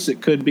Footloose.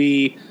 It could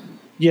be,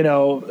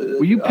 Well,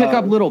 you pick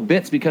up little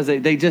bits because they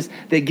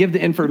give the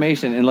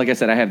information, and like I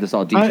said, I have this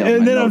all detailed. and in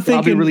my then I'm notes. I'll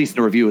be thinking, releasing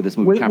a review of this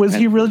movie. was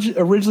he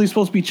originally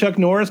supposed to be Chuck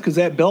Norris because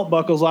that belt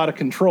buckle's out of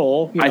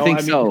control? I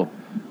think so.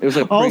 It was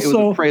it was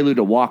a prelude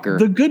to Walker.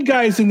 The good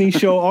guys in these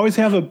show always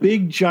have a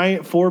big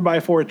giant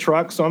 4x4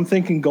 truck, so I'm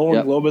thinking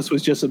Golden Globus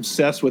was just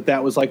obsessed with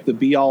that. Was like the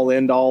be all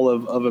end all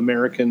of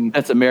American.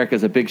 That's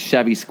America's a big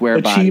Chevy square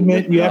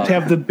achievement. body. You have to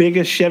have the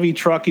biggest Chevy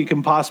truck you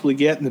can possibly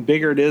get, and the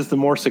bigger it is, the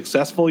more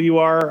successful you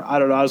are. I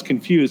don't know. I was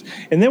confused,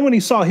 and then when he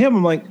saw him,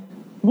 I'm like,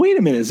 wait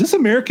a minute, is this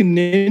American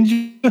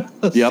Ninja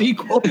a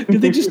sequel? Did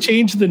they just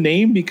change the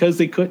name because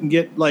they couldn't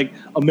get like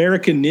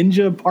American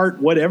Ninja Part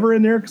whatever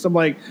in there? Because I'm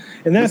like,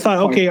 and then I thought,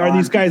 okay, are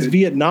these guys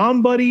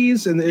Vietnam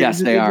buddies? And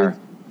yes, they are.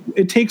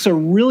 It takes a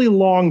really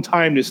long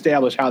time to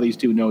establish how these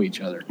two know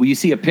each other. Well, you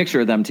see a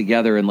picture of them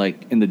together in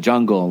the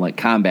jungle in like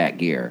combat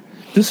gear.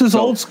 This is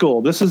old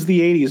school. This is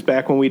the 80s,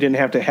 back when we didn't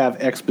have to have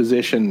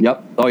exposition.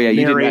 Yep. Oh yeah,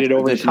 you narrated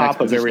over the top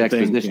of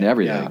everything. Exposition,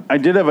 everything. I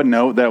did have a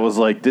note that was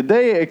like, did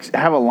they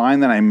have a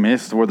line that I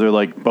missed where they're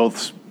like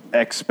both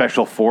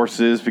ex-special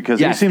forces? Because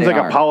he seems like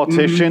a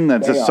politician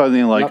that's just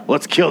suddenly like,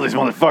 let's kill these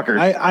motherfuckers.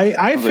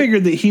 I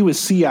figured that he was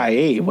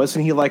CIA.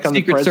 Wasn't he like on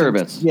Secret the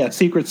president's? Service. Yeah,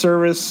 Secret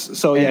Service.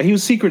 So yeah, he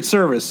was Secret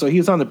Service. So he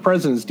was on the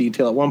president's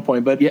detail at one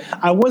point. But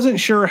I wasn't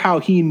sure how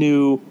he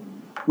knew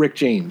Rick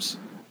James.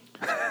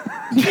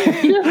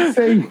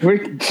 Say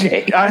Rick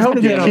James. I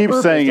hope you keep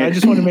saying it. I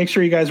just want to make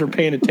sure you guys were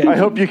paying attention. I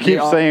hope you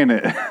keep saying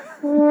it.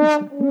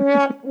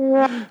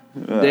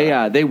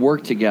 They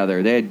worked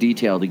together. They had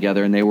detail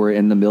together, and they were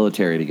in the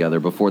military together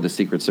before the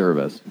Secret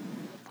Service.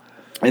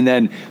 And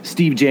then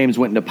Steve James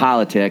went into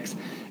politics,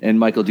 and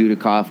Michael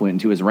Dudikoff went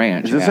into his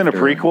ranch. Is this in a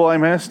prequel I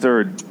missed,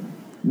 or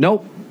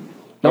nope?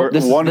 Or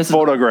one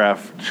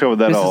photograph showed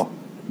that all.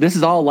 This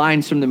is all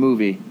lines from the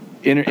movie,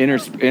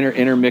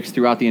 intermixed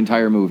throughout the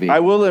entire movie. I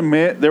will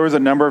admit there was a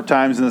number of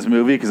times in this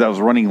movie because I was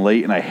running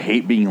late and I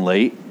hate being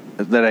late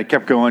that I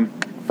kept going.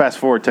 Fast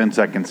forward 10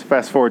 seconds.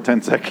 Fast forward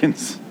 10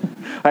 seconds.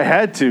 I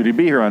had to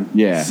be here on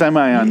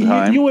semi on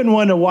time. You wouldn't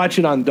want to watch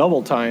it on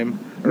double time.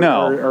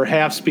 Or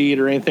half speed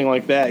or anything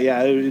like that.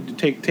 Yeah, it would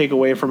take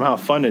away from how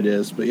fun it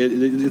is. But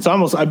it's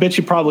almost. I bet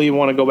you probably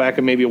want to go back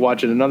and maybe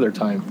watch it another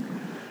time.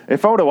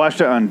 If I would have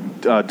watched it on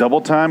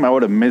double time, I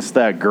would have missed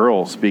that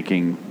girl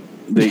speaking.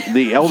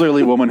 The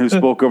elderly woman who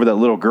spoke over that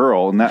little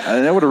girl, and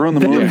that would have ruined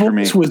the movie for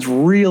me. This was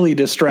really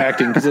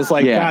distracting because it's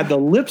like, God, the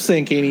lip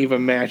sync ain't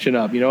even matching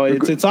up.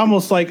 It's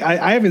almost like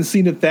I haven't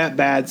seen it that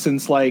bad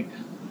since like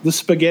the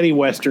Spaghetti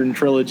Western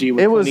trilogy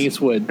with Clint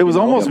Eastwood. It was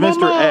almost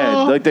Mr.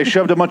 Ed. Like they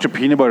shoved a bunch of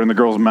peanut butter in the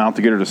girl's mouth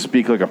to get her to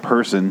speak like a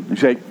person. And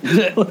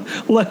she's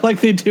like,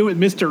 like they do with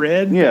Mr.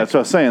 Ed. Yeah, that's what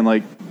I was saying.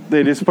 Like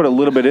they just put a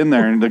little bit in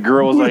there, and the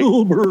girl was like,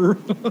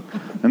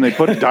 and they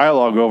put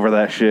dialogue over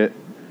that shit.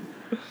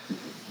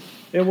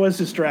 It was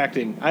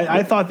distracting.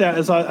 I thought that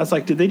I was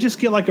like, did they just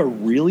get like a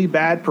really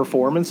bad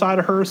performance out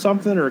of her or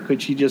something, or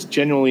could she just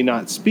genuinely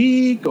not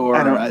speak? Or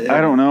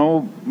I don't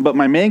know. But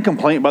my main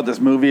complaint about this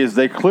movie is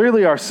they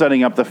clearly are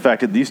setting up the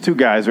fact that these two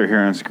guys right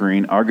here on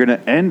screen are going to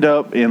end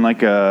up in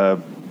like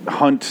a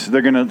hunt.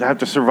 They're going to have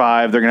to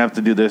survive. They're going to have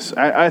to do this.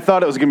 I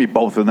thought it was going to be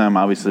both of them.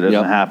 Obviously, it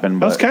doesn't happen.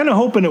 But I was kind of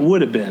hoping it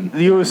would have been.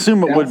 You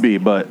assume it would be,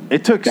 but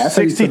it took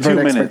 62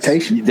 minutes.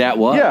 That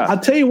was. Yeah. I'll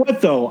tell you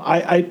what, though.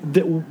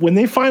 When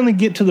they finally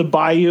get to the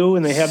bayou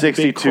and they have the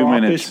big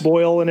crawfish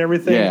boil and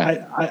everything,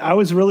 I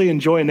was really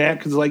enjoying that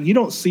because like you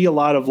don't see a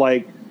lot of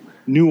like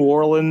New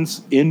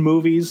Orleans in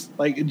movies,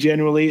 like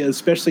generally,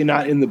 especially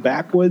not in the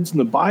backwoods and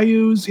the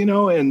bayous,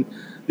 and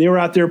they were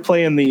out there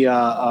playing the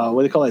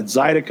what do they call it,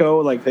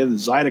 Zydeco, like they had the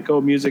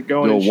Zydeco music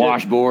going. The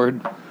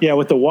washboard. Yeah,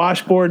 with the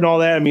washboard and all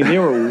that. I mean, they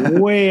were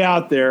way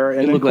out there.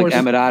 And it looked like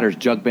Emmett Otter's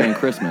Jug Band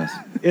Christmas.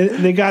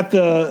 They got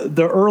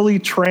the early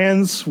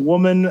trans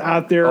woman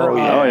out there.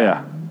 Oh,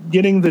 yeah.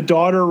 Getting the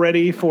daughter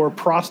ready for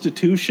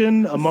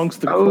prostitution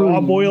amongst the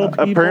craw boil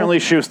people. Apparently,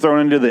 she was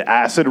thrown into the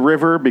acid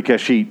river because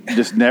she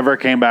just never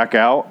came back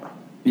out.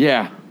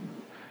 Yeah.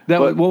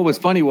 What was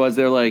funny was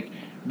they're like,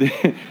 maybe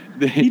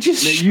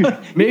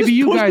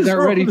you guys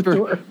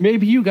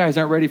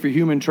aren't ready for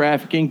human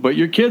trafficking, but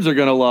your kids are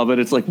gonna love it.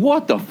 It's like,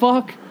 what the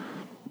fuck?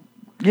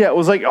 Yeah, it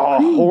was like a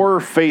horror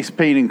face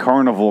painting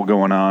carnival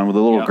going on with a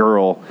little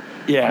girl.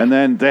 Yeah. And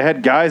then they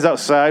had guys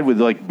outside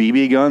with like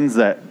BB guns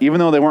that, even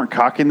though they weren't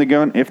cocking the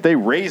gun, if they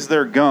raised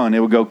their gun, it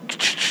would go.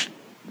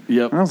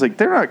 Yep. And I was like,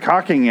 they're not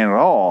cocking it at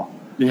all.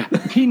 Yeah.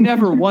 He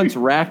never once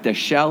racked a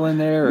shell in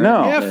there.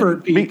 No.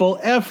 Effort, people,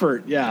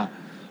 effort. Yeah.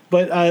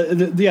 But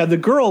the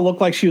girl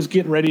looked like she was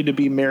getting ready to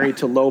be married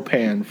to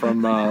Lopan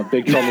from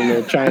Big Trouble in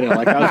Little China.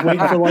 Like I was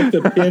waiting for like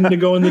the pin to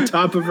go in the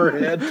top of her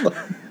head.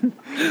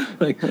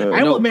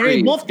 I will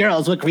marry both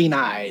girls with green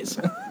eyes.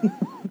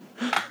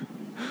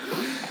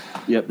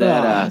 Yep,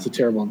 that's a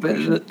terrible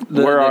impression.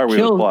 Where are we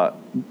with the plot?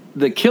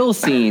 The kill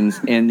scenes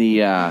in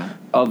the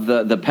of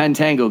the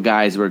Pentangle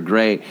guys were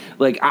great.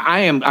 Like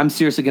I'm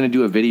seriously going to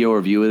do a video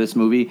review of this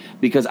movie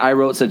because I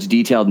wrote such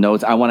detailed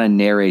notes. I want to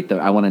narrate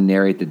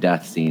the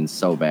death scenes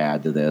so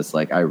bad to this.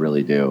 Like I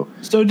really do.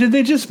 So did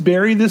they just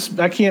bury this?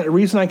 I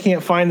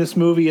can't find this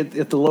movie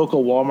at the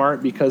local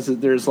Walmart because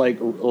there's like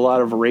a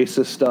lot of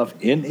racist stuff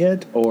in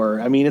it. Or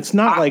I mean, it's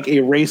not like a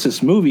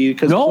racist movie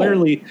because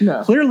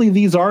clearly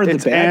these are the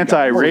bad guys.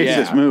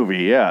 Anti-racist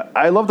movie. Yeah,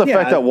 I love the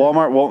fact that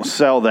Walmart won't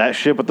sell that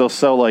shit, but they'll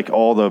sell like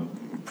all the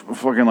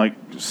fucking like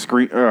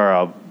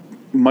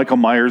Michael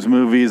Myers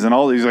movies and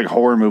all these like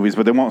horror movies,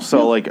 but they won't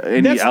sell like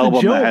any That's album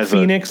the joke, that has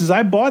Phoenix. Is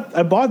I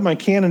bought my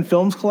Canon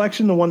Films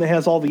collection, the one that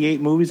has all the 8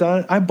 movies on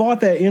it. I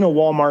bought that in a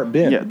Walmart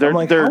bin. Yeah, I'm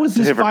like, how is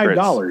this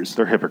 $5?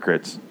 They're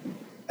hypocrites.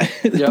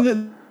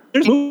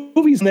 There's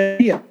movies in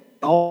there. Yeah.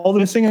 All the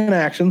missing in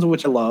actions,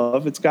 which I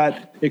love. It's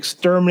got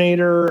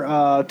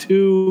Exterminator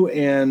 2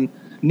 and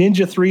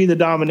Ninja 3: The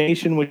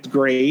Domination, which is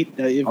great.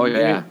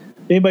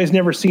 If anybody's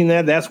never seen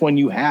that, that's one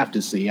you have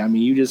to see. I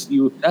mean,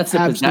 that's the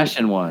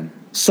Possession one.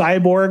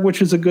 Cyborg,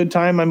 which is a good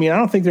time. I mean, I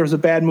don't think there was a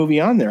bad movie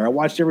on there. I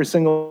watched every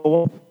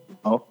single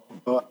one.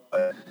 The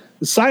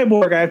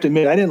Cyborg, I have to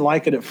admit, I didn't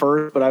like it at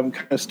first, but I'm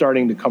kind of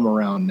starting to come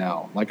around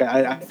now. Like,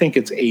 I think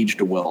it's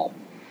aged well.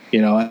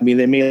 You know, I mean,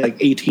 they made like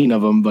 18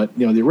 of them, but,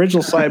 you know, the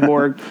original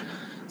Cyborg,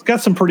 it's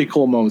got some pretty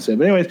cool moments in it.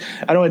 But anyways,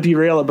 I don't want to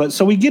derail it. But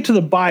so we get to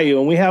the bayou,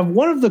 and we have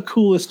one of the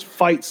coolest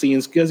fight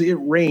scenes because it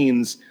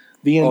rains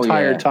the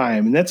entire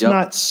time. And that's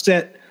not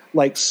set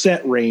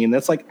rain.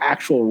 That's like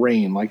actual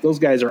rain. Like those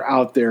guys are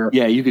out there.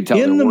 Yeah, you could tell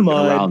in they're the working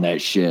mud, around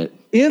that shit.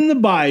 In the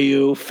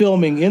bayou,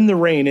 filming in the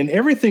rain, and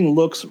everything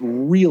looks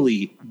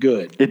really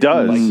good. It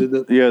does. Like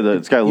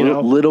it's got a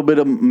little bit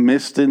of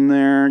mist in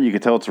there. You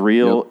could tell it's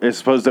real. Yep.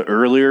 As opposed to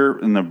earlier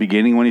in the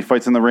beginning when he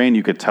fights in the rain,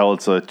 you could tell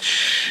it's a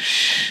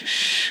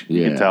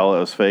You could tell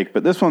it was fake.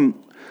 But this one,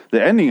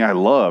 the ending I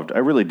loved. I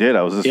really did.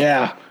 I was just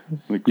like,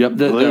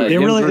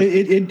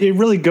 it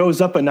really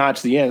goes up a notch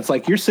at the end. It's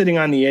like you're sitting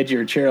on the edge of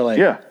your chair like,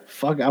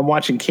 fuck, I'm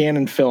watching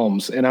Canon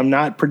Films and I'm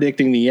not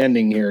predicting the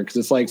ending here because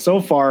it's like so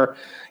far,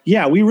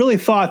 we really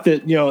thought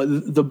that, you know,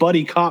 the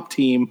buddy cop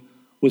team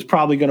was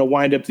probably going to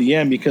wind up the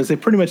end because they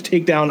pretty much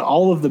take down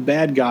all of the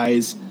bad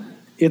guys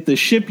at the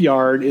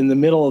shipyard in the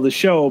middle of the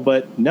show,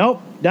 but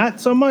nope, not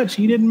so much.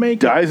 He didn't make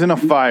Dies in a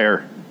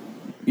fire.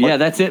 Yeah,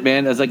 that's it,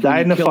 man. It's like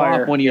Died in you a kill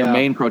fire. off one of your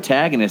main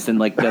protagonists in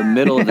like the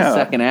middle of the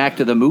second act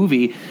of the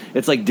movie.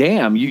 It's like,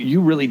 damn,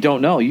 you really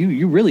don't know.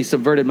 You really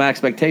subverted my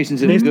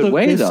expectations in a good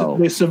way, though.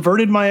 They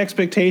subverted my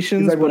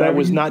expectations, but I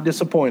was not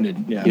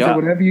disappointed. Yeah. So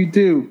whatever you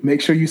do,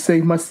 make sure you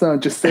save my son.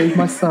 Just save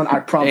my son. I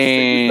promise.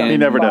 And he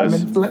never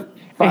does.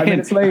 5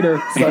 minutes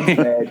later, son's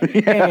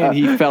dead. And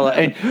he fell.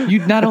 And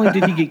you not only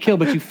did he get killed,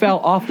 but you fell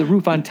off the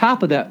roof on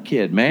top of that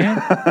kid, man.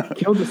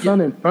 Killed the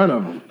son in front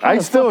of him. I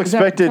still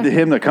expected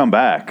him to come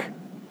back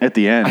at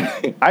the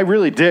end. I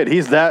really did.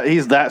 He's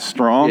that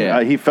strong.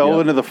 Yeah. He fell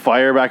into the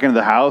fire back into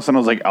the house, and I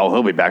was like, oh,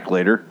 he'll be back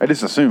later. I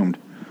just assumed.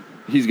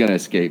 He's going to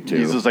escape, too.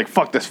 He's just like,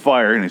 fuck this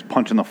fire, and he's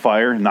punching the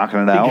fire and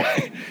knocking it out.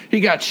 He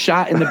got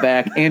shot in the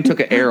back and took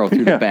an arrow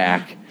through the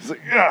back. He's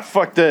like,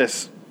 fuck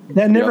this.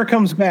 That never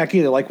comes back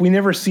either. Like, we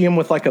never see him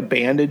with, like, a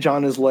bandage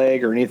on his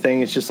leg or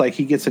anything. It's just like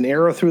he gets an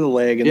arrow through the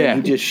leg, and then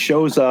he just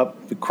shows up,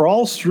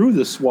 crawls through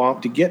the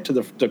swamp to get to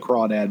the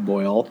Crawdad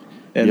Boil,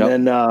 and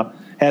then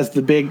has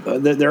the big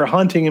they're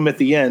hunting him at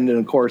the end, and,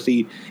 of course,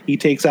 he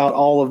takes out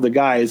all of the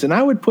guys. And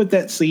I would put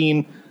that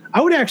scene – I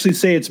would actually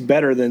say it's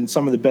better than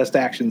some of the best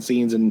action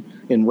scenes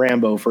in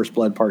Rambo First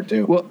Blood Part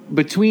 2. Well,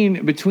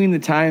 between the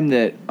time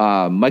that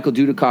Michael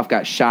Dudikoff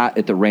got shot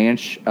at the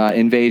ranch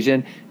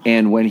invasion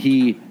and when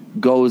he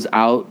goes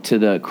out to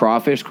the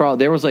crawfish crawl,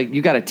 there was like,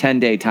 you got a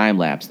 10-day time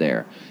lapse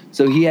there.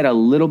 So he had a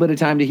little bit of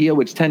time to heal,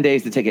 which 10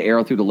 days to take an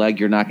arrow through the leg,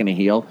 you're not going to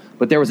heal.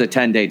 But there was a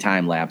 10-day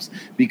time lapse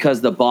because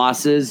the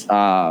bosses,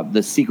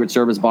 the Secret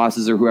Service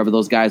bosses or whoever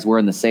those guys were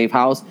in the safe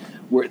house,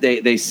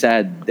 they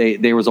said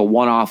there was a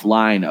one-off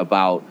line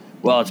about,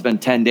 well, it's been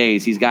 10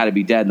 days, he's got to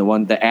be dead.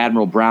 And the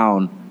Admiral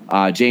Brown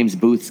James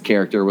Booth's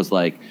character was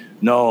like,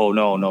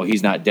 no,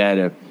 he's not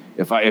dead.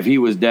 If he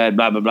was dead,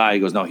 blah, blah, blah. He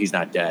goes, no, he's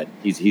not dead.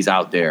 He's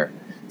out there.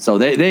 So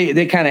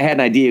they kind of had an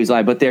idea. He was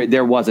like, but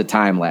there was a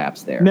time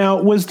lapse there.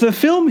 Now, was the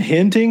film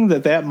hinting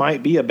that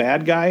might be a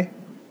bad guy?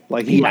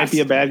 Like he might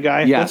be a bad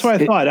guy? Yes. That's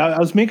what I thought. I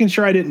was making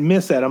sure I didn't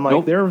miss that. I'm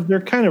like,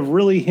 they're kind of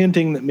really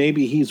hinting that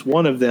maybe he's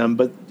one of them,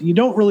 but you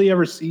don't really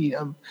ever see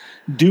him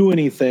do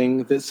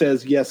anything that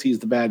says, yes, he's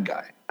the bad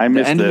guy. I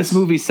missed The end of this. this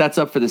movie sets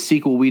up for the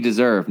sequel we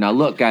deserve. Now,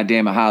 look,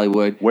 goddamn it,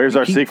 Hollywood. Where's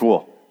our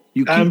sequel?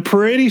 I'm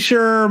pretty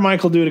sure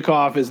Michael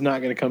Dudikoff is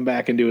not going to come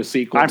back and do a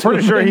sequel. I'm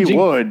pretty sure he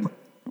would.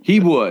 He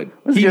would.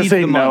 Was he going to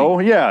say no?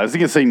 Yeah, is he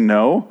going to say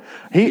no?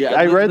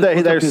 I read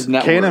that there's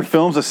Canon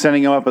Films is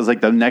setting him up as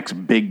like the next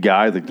big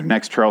guy, like the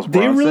next Charles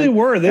Bronson. They really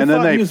were. They and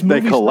thought then he was they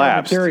movie star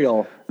collapsed.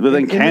 material. But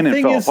then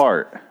Canon fell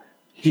apart.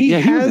 He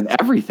was in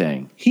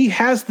everything. He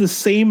has the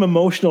same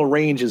emotional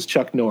range as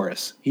Chuck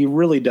Norris. He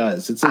really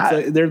does.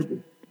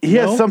 He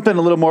has something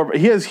a little more.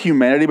 He has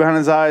humanity behind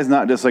his eyes,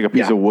 not just like a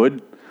piece of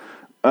wood.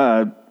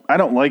 I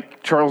don't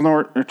like Chuck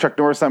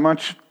Norris that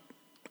much.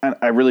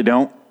 I really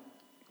don't.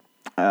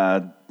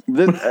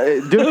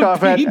 Dudikoff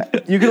had.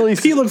 You could at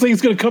least. He looks like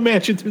he's going to come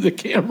at you through the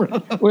camera.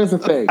 Where's the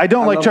thing? I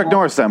don't like Chuck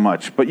Norris that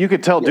much, but you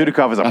could tell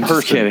Dudikoff is a person.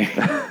 Just kidding.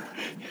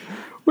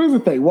 Where's the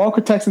thing?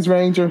 Walker, Texas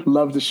Ranger,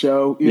 love the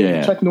show.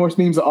 Yeah. Chuck Norris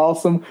memes are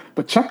awesome,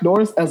 but Chuck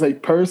Norris as a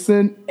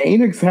person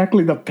ain't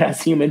exactly the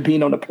best human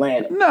being on the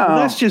planet. No, well,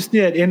 that's just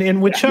it.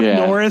 And with Chuck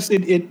Norris,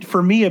 it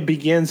for me it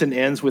begins and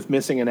ends with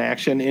missing in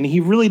action, and he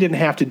really didn't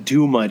have to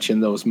do much in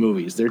those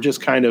movies. They're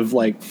just kind of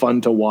like fun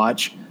to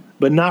watch,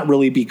 but not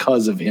really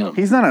because of him.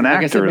 He's not an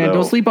actor, I said, man, though.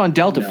 don't sleep on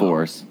Delta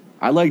Force.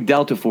 I like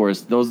Delta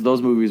Force. Those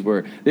movies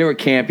were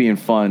campy and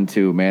fun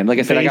too, man. Like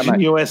I said, I got my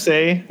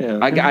USA. Yeah.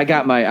 I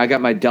got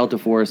my Delta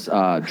Force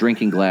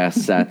drinking glass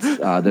sets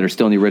that are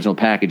still in the original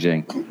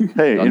packaging.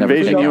 Hey, I'll never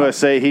Invasion forget.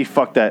 USA, he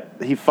fucked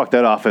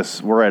that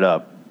office right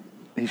up.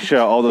 He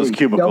shut all those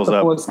cubicles Delta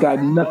up. Force got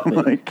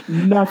nothing.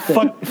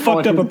 Nothing.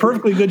 Fucked up a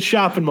perfectly good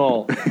shopping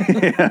mall.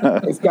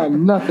 It's got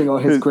nothing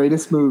on his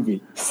greatest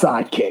movie,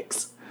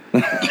 Sidekicks.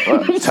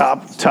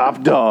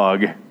 Top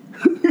dog.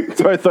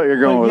 So I thought you were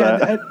going with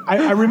that.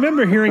 I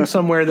remember hearing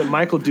somewhere that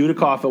Michael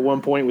Dudikoff at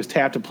one point was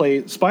tapped to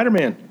play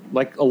Spider-Man,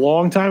 like a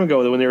long time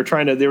ago. When they were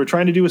trying to do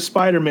a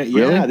Spider-Man.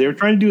 Really? Yeah, they were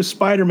trying to do a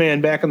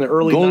Spider-Man back in the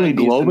early Golden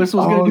 90s. Globus was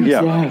going to do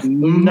Yeah. Yes. I don't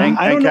And know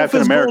if Captain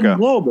it's America.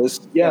 Golden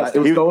Globus. Yes, it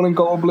was Golden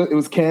Goblet. It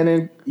was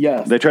canon.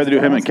 Yes. They tried to do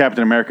him and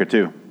Captain America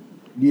too.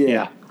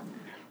 Yeah.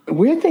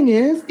 Weird thing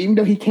is, even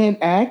though he can't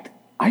act,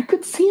 I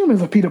could see him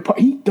as a Peter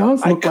Parker. He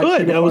does look like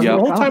Peter That was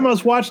Parker. the whole time I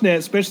was watching that,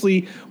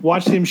 especially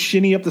watching him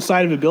shinny up the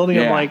side of a building.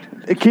 Yeah. I'm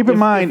like, Keep in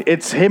mind,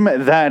 it's him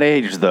at that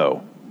age,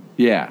 though.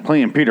 Yeah.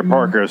 Playing Peter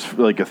Parker as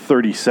like a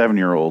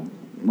 37-year-old.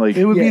 Like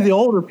it would be the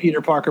older Peter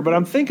Parker. But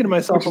I'm thinking to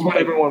myself, Which is I'm what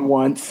like, everyone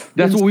wants.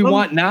 That's what we some-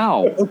 want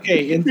now.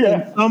 okay, in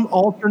some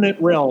alternate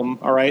realm,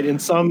 all right, in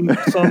some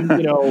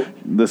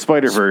the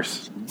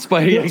Spider-Verse.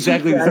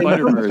 Exactly, the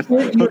Spider-Verse.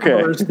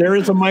 universe, there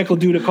is a Michael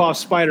Dudikoff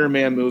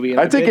Spider-Man movie. And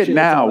I think bet it you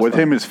now it's with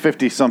him as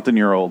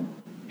 50-something-year-old.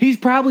 He's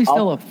probably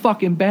still a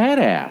fucking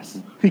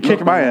badass. He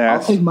kicked my I'll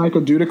ass. take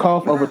Michael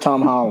Dudikoff over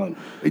Tom Holland.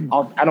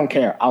 I don't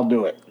care. I'll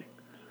do it.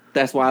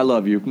 That's why I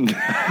love you.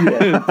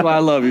 That's why I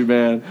love you,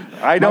 man.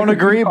 I don't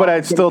Michael agree, but Dudikoff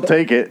I'd still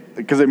take it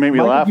because it made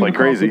me laugh like Michael Dudikoff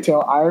crazy. would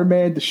tell Iron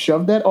Man to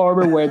shove that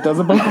armor where it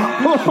doesn't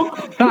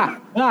belong.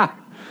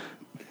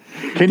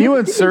 Can you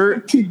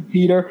insert? Tea,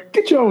 Peter,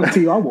 get your own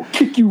tea. I will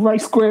kick you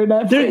right square in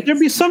that face. There'd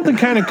be something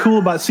kind of cool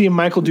about seeing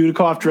Michael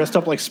Dudikoff dressed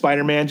up like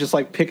Spider-Man, just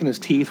like picking his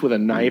teeth with a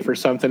knife or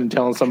something and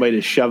telling somebody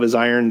to shove his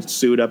iron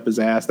suit up his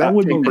ass. That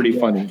would be pretty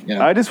funny.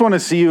 Yeah. I just want to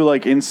see you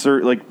like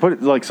insert, like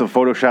put like some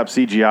Photoshop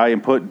CGI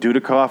and put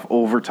Dudikoff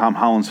over Tom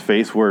Holland's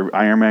face where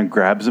Iron Man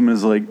grabs him and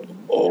is like,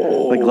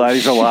 like glad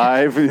he's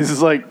alive. And he's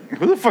just like,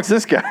 who the fuck's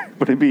this guy?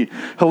 But it'd be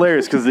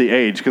hilarious because of the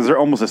age, because they're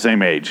almost the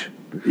same age.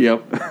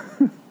 Yep.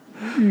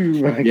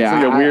 Yeah, It's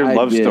like a weird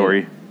love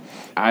story.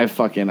 I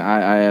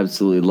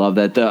absolutely love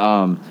that. The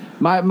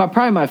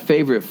probably my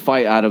favorite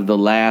fight out of the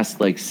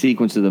last like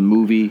sequence of the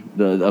movie,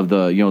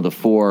 the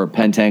four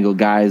Pentangle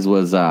guys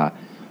was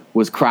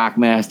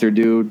Crocmaster,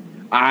 dude.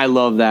 I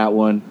love that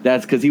one.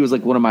 That's because he was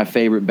like one of my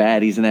favorite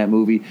baddies in that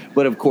movie.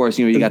 But of course,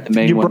 you got the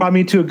main You one. brought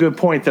me to a good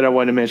point that I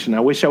wanted to mention.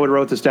 I wish I would have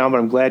wrote this down, but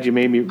I'm glad you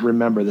made me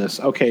remember this.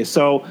 Okay,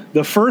 so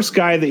the first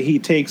guy that he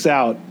takes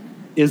out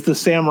is the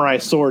samurai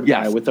sword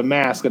guy with the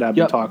mask that I've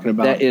been talking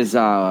about. That is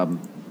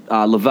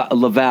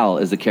Lavelle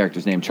is the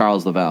character's name,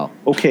 Charles Lavelle.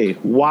 Okay,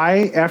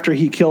 why after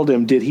he killed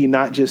him did he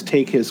not just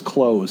take his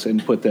clothes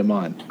and put them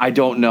on? I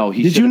don't know.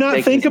 Did you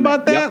not think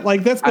about that?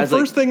 Like that's the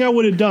first thing I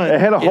would have done. It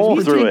had a hole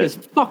He through take it. his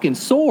fucking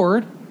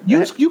sword.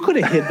 You could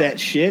have hid that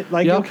shit.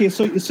 Like, okay,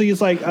 so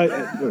he's like,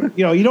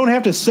 you don't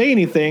have to say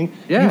anything.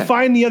 Yeah. You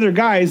find the other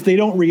guys, they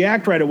don't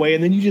react right away,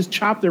 and then you just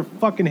chop their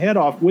fucking head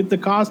off with the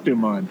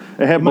costume on.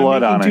 It had Am I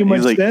blood making on it. Too much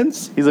he's like,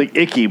 sense? He's like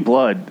icky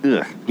blood.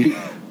 Ugh.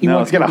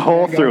 No, it's got a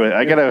hole through it.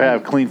 I gotta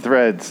have clean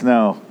threads.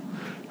 No.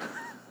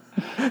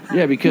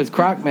 Yeah, because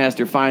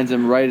Crocmaster finds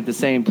him right at the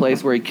same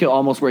place where he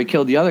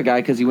killed the other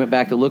guy because he went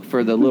back to look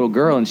for the little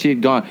girl and she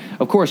had gone.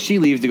 Of course, she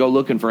leaves to go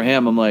looking for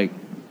him. I'm like,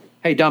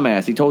 hey,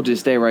 dumbass, he told you to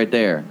stay right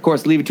there. Of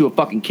course, leave it to a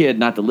fucking kid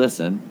not to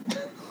listen.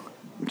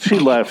 She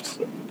left.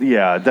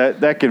 Yeah,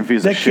 that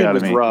confused the shit out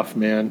of me. That kid was rough,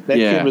 man. That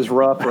Yeah. kid was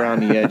rough around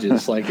the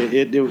edges. Like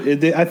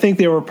I think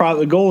they were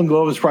probably, the Golden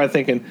Globe was probably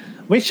thinking,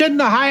 we shouldn't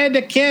have hired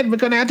the kid. We're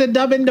going to have to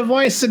dub in the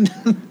voice. And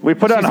We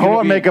put on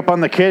horror makeup on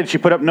the kid. She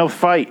put up no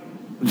fight.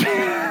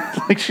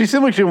 Like she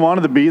seemed like she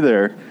wanted to be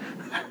there.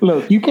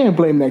 Look, you can't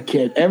blame that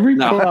kid. Every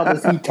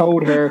promise he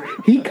told her,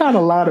 he kind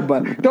of lied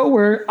about it. Don't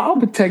worry, I'll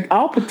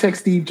protect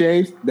Steve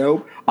James.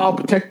 Nope. I'll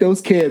protect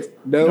those kids.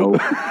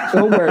 Nope.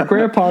 Don't worry,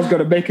 Grandpa's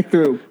gonna make it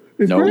through.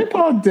 Is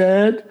Grandpa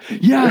dead?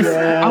 Yes,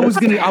 I was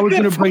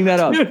gonna bring that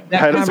up.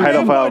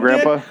 Pedophile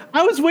grandpa.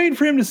 I was waiting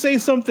for him to say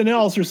something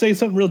else or say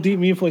something real deep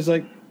and meaningful. He's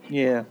like,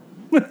 yeah.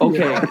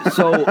 Okay,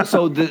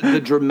 so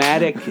the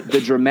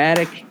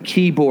dramatic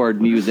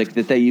keyboard music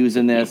that they use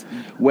in this,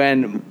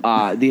 when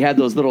they had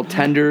those little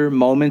tender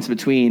moments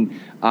between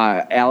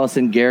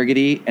Alison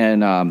Gergety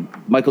and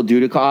Michael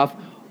Dudikoff.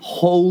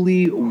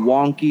 Holy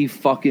wonky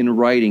fucking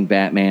writing,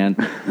 Batman!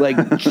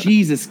 Like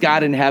Jesus,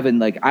 God in heaven!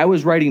 Like I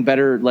was writing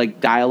better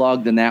like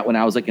dialogue than that when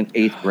I was like in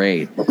 8th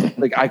grade.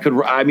 Like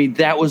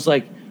that was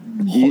like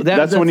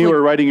that's when you were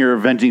writing your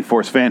Avenging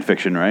Force fan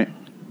fiction, right?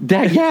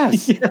 That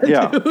yes,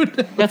 Yeah.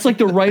 that's like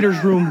the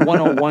writer's room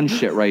 101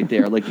 shit right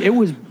there. Like it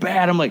was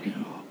bad. I'm like,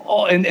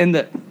 oh, and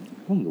the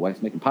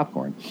wife's making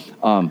popcorn.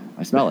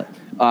 I smell it.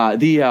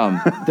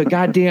 The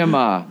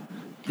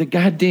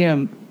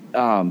goddamn.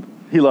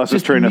 He lost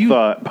his train of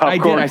thought. Popcorn. I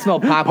did. I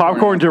smelled popcorn.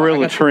 Popcorn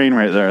derailed the train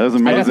right there. That was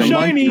I got amazing.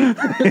 Shiny.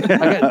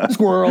 I got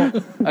squirrel.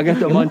 I got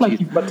the It looked like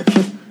you munchies. about to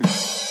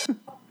kiss. Looked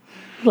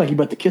like you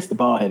about to kiss the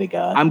bald-headed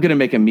guy. I'm gonna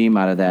make a meme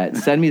out of that.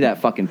 Send me that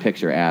fucking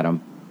picture,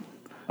 Adam.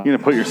 You gonna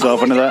put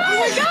yourself into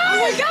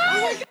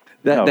that?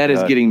 That is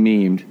God. getting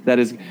memed. That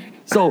is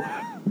so.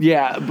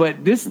 Yeah,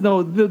 but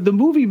the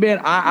movie,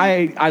 man,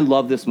 I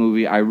love this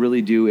movie. I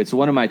really do. It's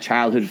one of my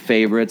childhood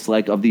favorites,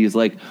 like of these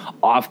like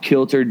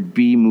off-kiltered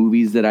B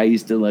movies that I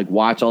used to like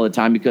watch all the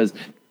time because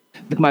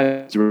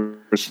my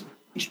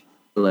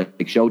like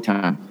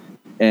Showtime,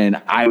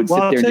 and I would sit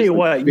Well, I'll there and tell just you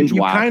what, binge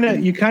you watch.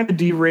 kind of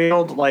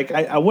derailed. Like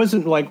I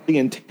wasn't like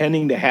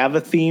intending to have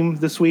a theme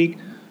this week,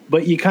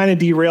 but you kind of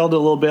derailed a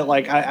little bit.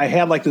 Like I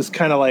had like this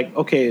kind of like,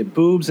 okay,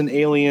 boobs and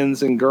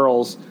aliens and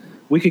girls,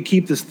 we could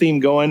keep this theme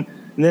going.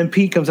 And then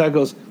Pete comes out and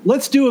goes,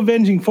 let's do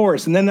Avenging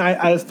Force. And then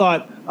I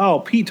thought,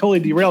 oh, Pete totally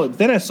derailed it. But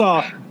then I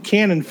saw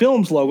Canon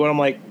Films logo, and I'm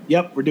like,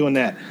 yep, we're doing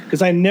that.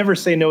 Because I never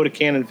say no to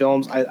Canon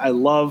Films. I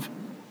love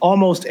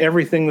almost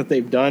everything that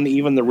they've done.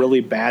 Even the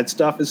really bad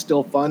stuff is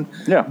still fun.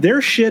 Yeah. Their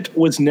shit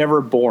was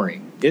never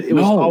boring. It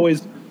was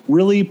always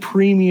really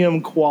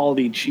premium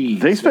quality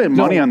cheese. They spent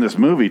money on this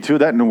movie too.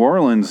 That New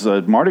Orleans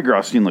Mardi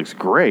Gras scene looks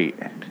great.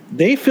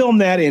 They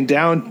filmed that in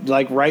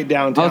right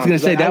downtown. I was going to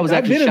say that was I've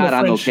actually been in the shot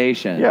on French-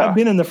 location. Yeah. I've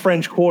been in the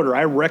French Quarter.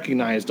 I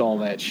recognized all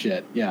that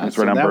shit. Yeah, That's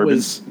right on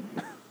Bourbon.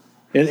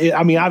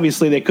 I mean,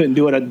 obviously they couldn't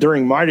do it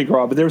during Mardi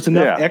Gras, but there was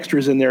enough Yeah.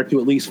 extras in there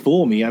to at least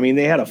fool me. I mean,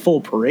 they had a full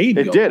parade.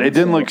 It going, did. It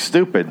didn't so- look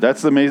stupid.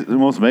 That's the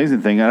most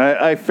amazing thing. And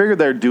I figured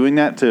they're doing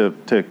that to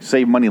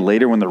save money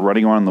later when they're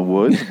running around in the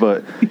woods.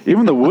 But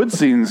even the wood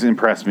scenes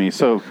impressed me.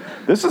 So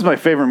this is my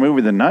favorite movie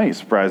of the night,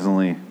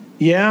 surprisingly.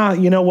 Yeah,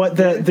 you know what,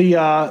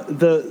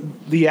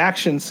 the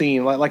action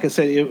scene, like I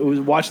said, it was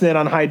watching that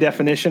on high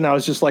definition. I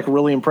was just like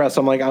really impressed.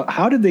 I'm like,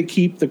 how did they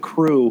keep the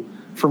crew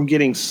from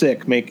getting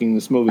sick making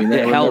this movie? And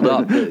It held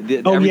up.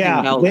 Everything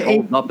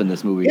held up in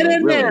this movie. Get Like,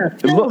 in really. there.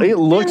 It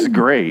looks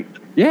great.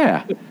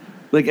 Yeah.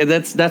 Like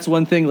that's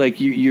one thing. Like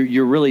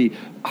you're really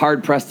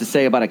hard pressed to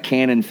say about a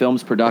Canon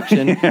Films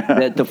production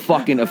that the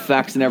fucking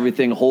effects and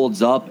everything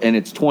holds up. And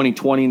it's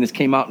 2020, and this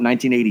came out in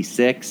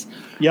 1986.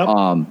 Yep.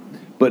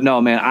 But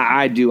no, man,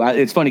 I do.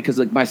 It's funny because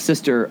like my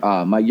sister,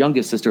 my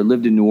youngest sister,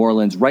 lived in New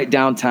Orleans, right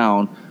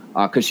downtown,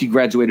 because she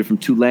graduated from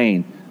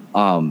Tulane.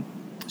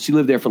 She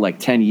lived there for like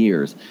 10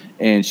 years,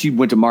 and she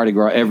went to Mardi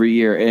Gras every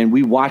year. And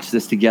we watched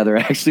this together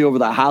actually over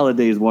the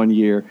holidays one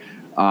year,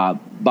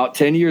 about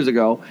 10 years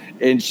ago.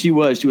 And she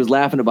was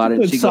laughing about it.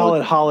 Good She solid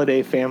goes,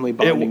 holiday family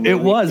bonding. it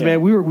movie. was, Yeah.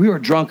 man. We were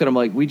drunk, and I'm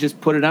like, we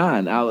just put it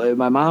on out at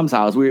my mom's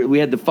house. We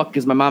had the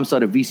because my mom still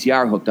had a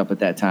VCR hooked up at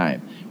that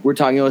time. We're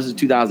talking, this is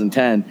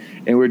 2010,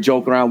 and we were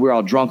joking around. We were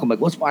all drunk. I'm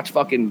like, let's watch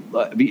fucking.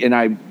 And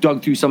I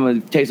dug through some of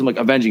the tapes. I'm like,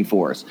 Avenging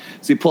Force.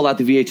 So we pulled out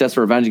the VHS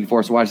for Avenging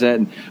Force, watched that,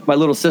 and my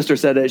little sister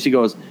said that. She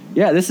goes,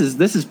 yeah, this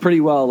is pretty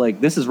well,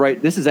 like, this is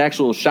right. This is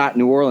actual shot in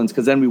New Orleans,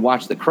 because then we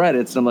watched the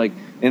credits, and I'm like,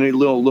 and we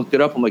looked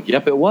it up. I'm like,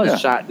 yep, it was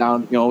shot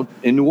down,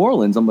 in New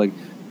Orleans. I'm like,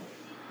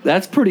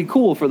 that's pretty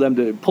cool for them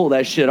to pull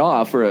that shit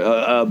off.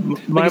 For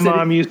My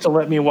mom used to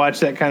let me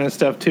watch that kind of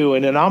stuff too,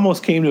 and it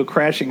almost came to a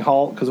crashing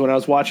halt because when I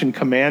was watching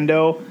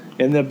Commando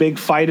and the big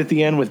fight at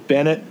the end with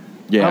Bennett,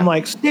 I'm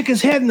like, stick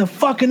his head in the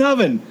fucking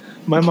oven.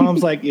 My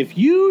mom's like, if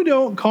you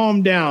don't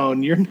calm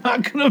down, you're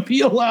not going to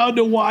be allowed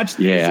to watch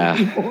this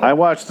anymore. I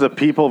watched The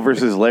People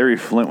versus Larry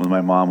Flint with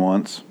my mom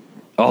once.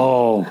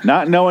 Oh,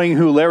 Not knowing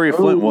who Larry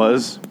Flint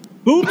was.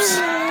 Oops.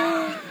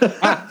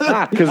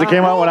 Because it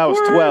came out when I was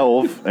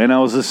 12, and I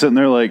was just sitting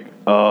there like,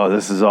 oh,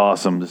 this is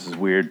awesome. This is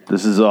weird.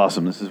 This is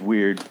awesome. This is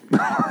weird.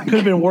 Could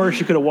have been worse.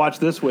 You could have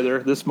watched this with her,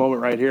 this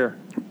moment right here.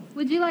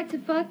 Would you like to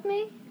fuck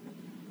me?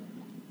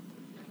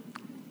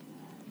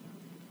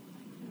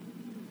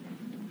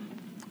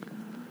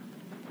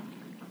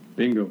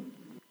 Bingo.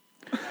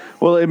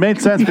 Well, it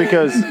made sense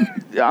because,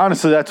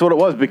 honestly, that's what it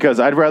was. Because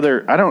I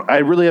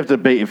really have to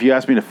debate if you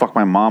ask me to fuck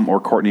my mom or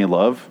Courtney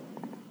Love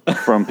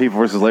from People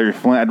vs. Larry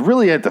Flint. I'd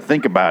really have to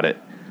think about it.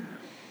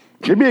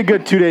 It'd be a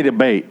good 2-day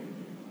debate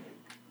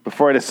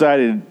before I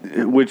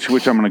decided which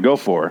I'm going to go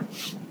for.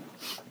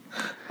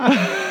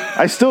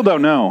 I still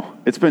don't know.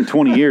 It's been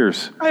 20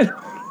 years. I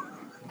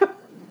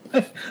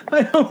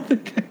don't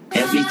think.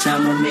 Every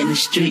time I'm in the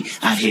street,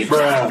 I hear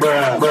bruh,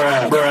 bruh,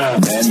 bruh,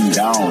 bruh, bend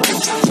down,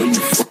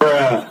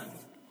 bruh.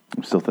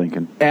 I'm still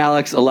thinking.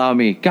 Alex, allow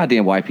me.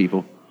 Goddamn white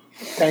people.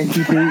 Thank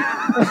you,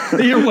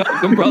 Pete. You're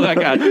welcome, brother. I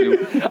got you.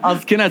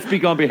 Can I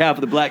speak on behalf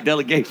of the black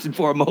delegation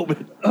for a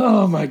moment?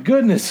 Oh my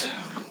goodness.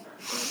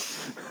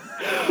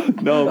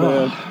 No,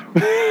 man.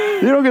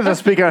 You don't get to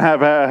speak on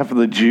half of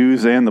the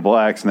Jews and the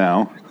blacks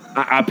now.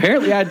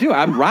 Apparently I do.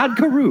 I'm Rod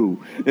Carew.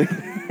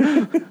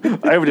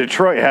 I have a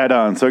Detroit hat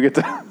on, so I get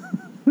to...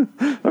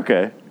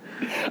 Okay.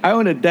 I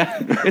own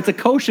it's a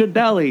kosher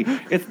deli.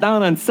 It's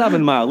down on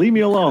 7 Mile. Leave me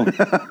alone.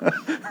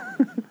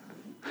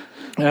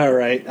 All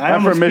right.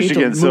 I'm from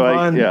Michigan, so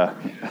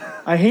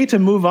I hate to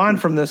move on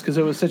from this because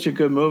it was such a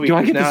good movie. Do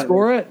I get to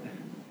score it?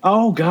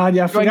 Oh, God,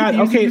 yeah, I forgot.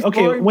 Okay,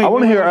 wait. I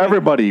want to hear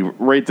everybody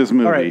rate this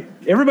movie. All right,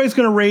 everybody's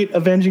going to rate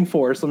Avenging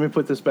Force. Let me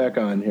put this back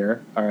on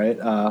here. All right,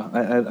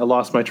 I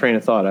lost my train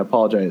of thought. I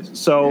apologize.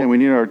 So we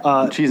need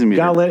our cheese meter.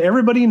 Gotta let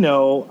everybody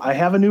know I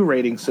have a new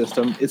rating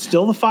system. It's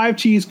still the 5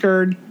 cheese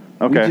curd.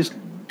 Okay.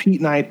 Pete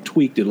and I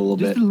tweaked it a little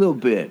bit. Just a little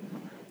bit.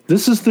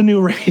 This is the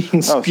new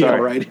rating scale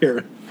right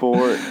here.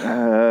 All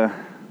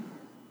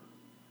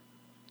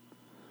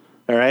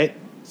right,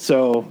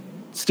 so.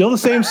 Still the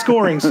same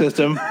scoring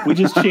system. We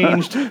just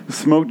changed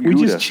smoked Gouda.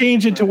 We just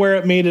changed it to where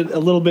it made it a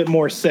little bit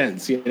more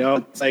sense. You know,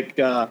 it's like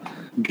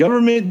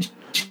government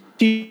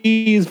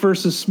cheese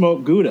versus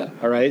smoked Gouda.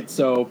 All right,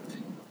 so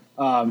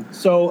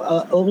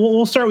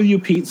we'll start with you,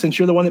 Pete, since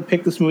you're the one that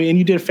picked this movie, and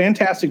you did a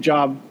fantastic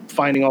job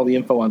finding all the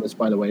info on this,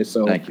 by the way.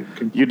 So thank you.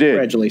 You did.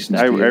 Congratulations.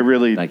 I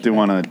really do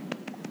want to.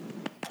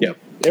 Yeah.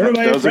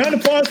 Everybody, round of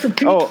applause for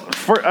Pete. Oh,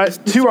 for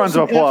 2 rounds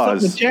of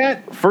applause.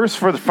 First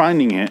for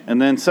finding it,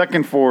 and then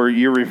second for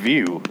your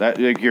review.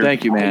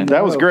 Thank you, man.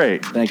 That was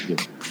great. Thank you.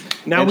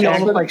 Now we all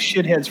look like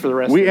shitheads for the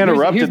rest. We of the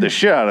interrupted the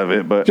shit out of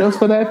it, but just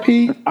for that,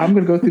 Pete, I'm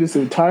going to go through this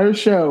entire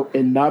show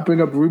and not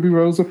bring up Ruby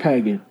Rose or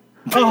Pagan.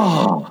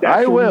 Oh,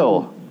 I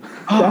will.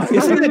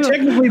 Isn't it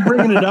technically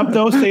bringing it up,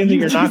 though, saying that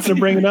you're not going to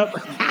bring it up?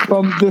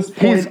 From this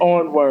point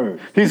onward.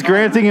 He's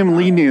granting him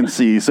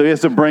leniency, so he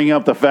has to bring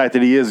up the fact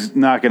that he is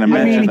not going to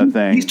mention the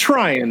thing. He's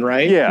trying,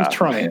 right? Yeah. He's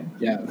trying.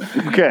 Yeah.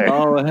 Okay.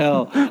 Oh,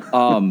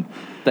 hell.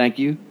 Thank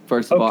you.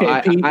 First of all,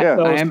 Pete, I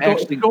am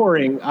actually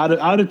scoring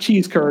out of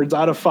cheese curds,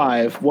 out of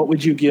 5. What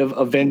would you give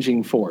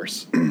Avenging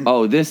Force?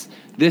 Oh, this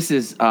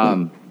is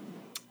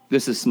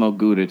smoked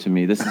Gouda to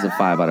me. This is a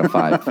 5 out of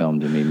 5 film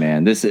to me,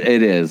 man. It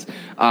is.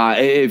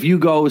 If you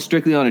go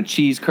strictly on a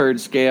cheese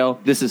curd scale,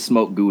 this is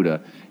smoked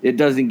Gouda. It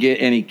doesn't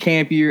get any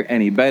campier,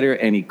 any better,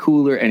 any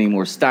cooler, any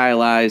more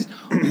stylized.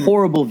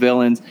 Horrible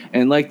villains,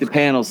 and like the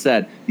panel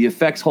said, the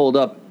effects hold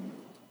up.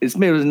 It was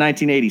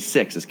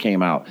 1986. This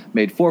came out.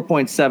 Made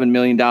 $4.7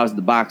 million at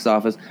the box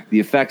office. The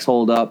effects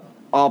hold up.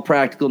 All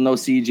practical, no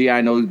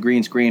CGI, no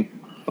green screen.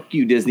 Fuck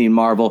you, Disney and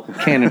Marvel.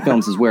 Canon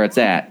Films is where it's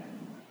at.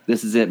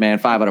 This is it, man.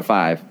 5 out of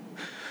 5.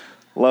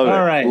 Love it.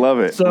 All right. Love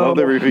it. So love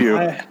the review.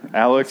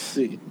 Alex?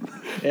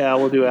 Yeah,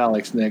 we'll do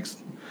Alex next.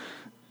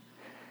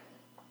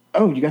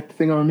 Oh, you got the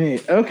thing on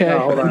me. Okay. No,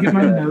 hold on. Get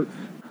my note.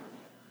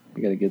 I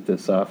got to get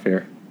this off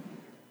here.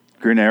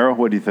 Green Arrow,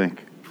 what do you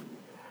think?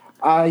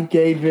 I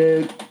gave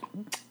it...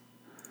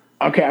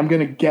 Okay, I'm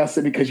going to guess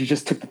it because you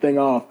just took the thing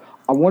off.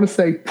 I want to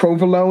say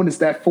Provolone. Is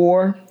that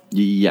 4?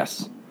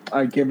 Yes.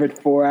 I give it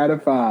 4 out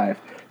of 5.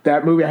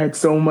 That movie, I had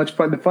so much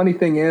fun. The funny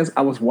thing is,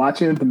 I was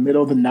watching it in the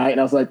middle of the night, and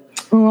I was like,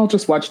 oh, I'll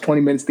just watch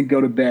 20 minutes to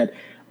go to bed.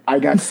 I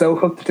got so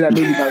hooked to that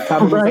movie by the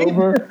time it was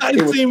over.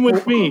 Same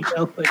with me.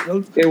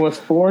 It was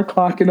 4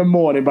 o'clock in the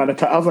morning by the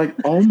time. I was like,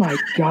 oh, my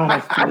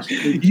God.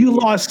 You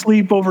lost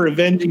sleep over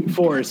Avenging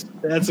Force.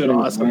 That's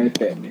awesome.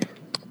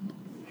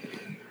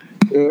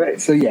 All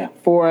right, so, yeah,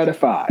 4 out of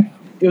 5.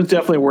 It was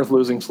definitely worth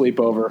losing sleep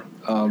over.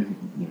 How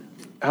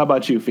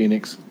about you,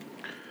 Phoenix?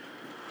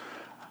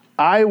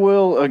 I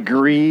will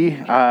agree.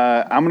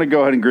 I'm going to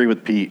go ahead and agree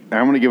with Pete.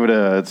 I'm going to give it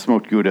a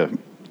smoked Gouda.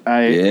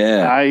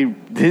 I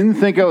didn't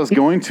think I was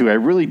going to. I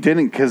really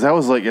didn't, because I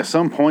was like, at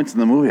some points in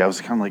the movie, I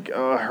was kind of like,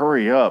 oh,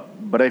 hurry up.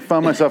 But I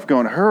found myself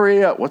going,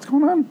 hurry up. What's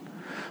going on?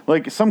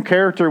 Like, some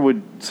character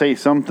would say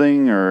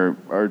something, or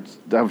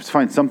I would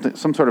find some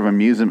sort of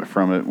amusement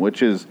from it,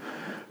 which is,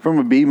 from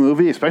a B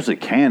movie, especially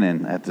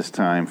canon at this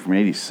time, from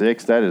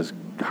 86, that is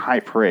high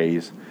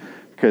praise.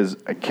 because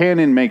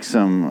Cannon makes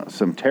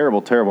some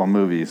terrible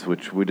movies,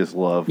 which we just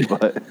love.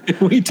 But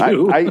We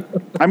do.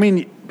 I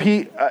mean,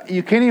 Pete,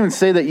 you can't even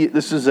say that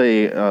this is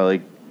a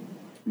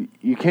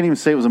you can't even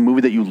say it was a movie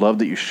that you loved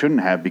that you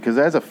shouldn't have, because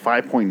it has a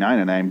 5.9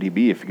 on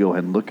IMDb. If you go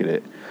ahead and look at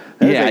it,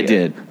 I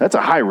did. That's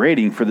a high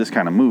rating for this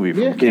kind of movie.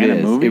 For a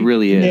Cannon movie, It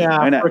really is. Yeah,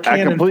 And for I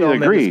Cannon completely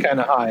film, agree. It's kind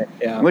of high.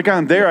 Yeah. Like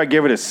on there, I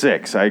give it a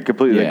 6. I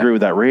completely agree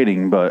with that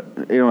rating.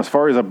 But as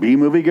far as a B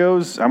movie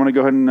goes, I'm gonna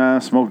go ahead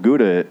and smoke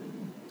Gouda it.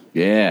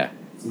 Yeah.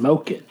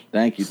 Smoke it.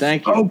 Thank you.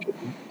 Okay.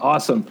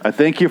 Awesome. I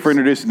thank you for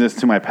introducing this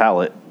to my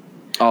palate.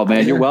 Oh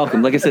man, you're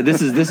welcome. Like I said,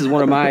 this is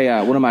one of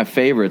my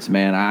favorites,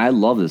 man. I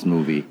love this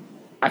movie.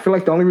 I feel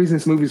like the only reason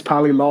this movie's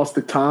probably lost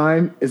the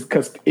time is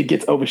because it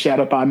gets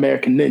overshadowed by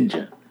American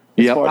Ninja.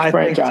 Yep. I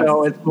think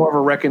so. It's more of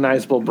a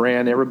recognizable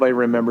brand. Everybody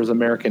remembers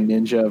American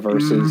Ninja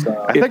versus.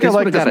 I think I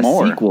like this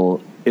more.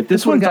 Sequel, if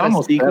this one got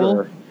a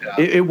sequel, yeah.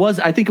 it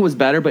was. I think it was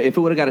better. But if it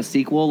would have got a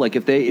sequel, like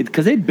if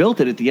because they built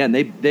it at the end,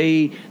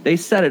 they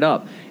set it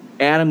up.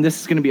 Adam, this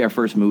is going to be our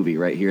first movie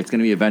right here. It's going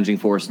to be Avenging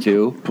Force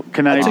 2.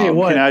 Can I tell you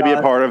what, can I be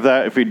a part of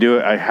that? If we do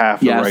it, I have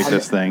to write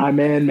this thing. I'm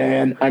in,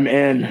 man. I'm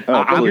in.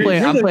 I'm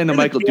playing the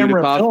Michael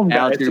Dudikoff.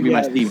 Alex is going to be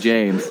my Steve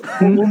James.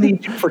 We'll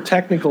need you for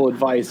technical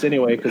advice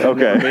anyway, because I've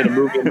never made a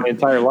movie in my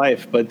entire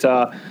life. But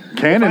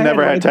Cannon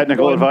never had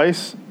technical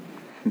advice.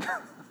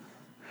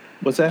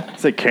 What's that? I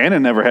say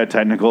Cannon never had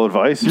technical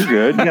advice. You're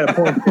good. You got a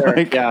point there.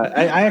 Like- Yeah,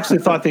 I actually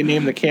thought they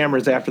named the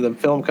cameras after the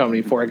film company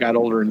before I got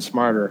older and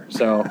smarter.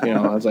 So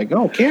I was like,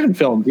 oh, Canon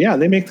Film. Yeah,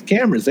 they make the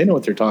cameras. They know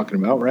what they're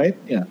talking about, right?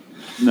 Yeah.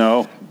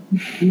 No.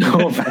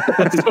 No.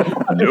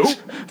 Nope.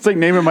 It's like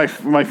naming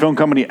my film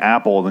company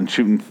Apple and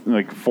shooting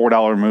like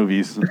 $4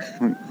 movies.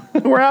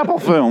 We're Apple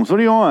Films. What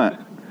do you want?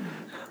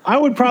 I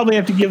would probably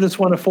have to give this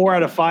one a 4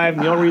 out of 5.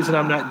 And the only reason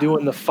I'm not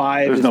doing the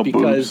 5 There's is no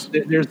because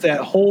there's that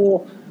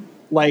whole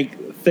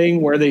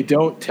thing where they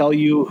don't tell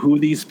you who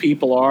these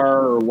people are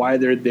or why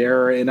they're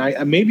there,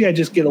 and maybe I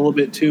just get a little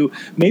bit too.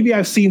 Maybe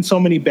I've seen so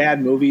many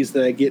bad movies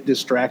that I get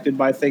distracted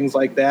by things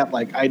like that.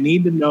 Like I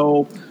need to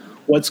know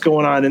what's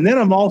going on, and then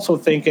I'm also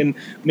thinking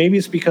maybe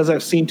it's because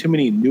I've seen too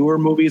many newer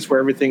movies where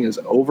everything is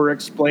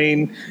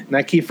over-explained, and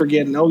I keep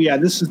forgetting. Oh yeah,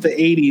 this is the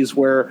 '80s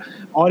where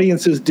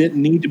audiences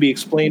didn't need to be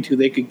explained to;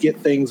 they could get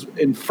things,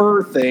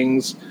 infer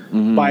things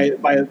by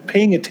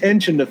paying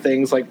attention to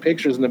things like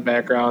pictures in the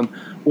background,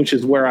 which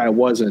is where I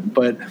wasn't.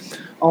 But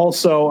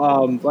also,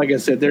 like I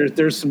said,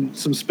 there's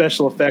some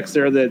special effects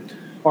there that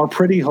are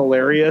pretty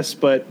hilarious.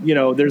 But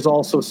there's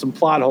also some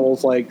plot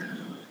holes. Like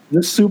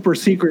this super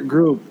secret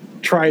group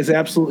tries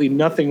absolutely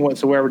nothing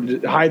whatsoever to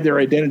hide their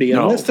identity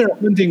unless they're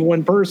hunting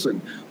one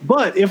person.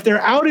 But if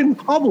they're out in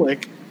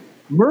public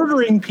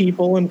murdering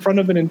people in front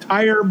of an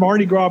entire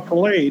Mardi Gras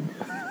parade,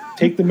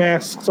 take the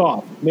masks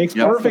off. Makes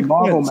perfect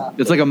sense.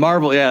 It's like a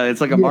Marvel, it's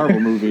like a Marvel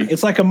movie.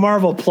 It's like a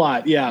Marvel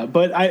plot, yeah.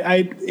 But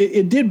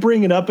it did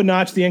bring it up a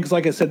notch at the end because,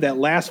 like I said, that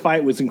last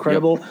fight was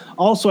incredible. Yep.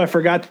 Also, I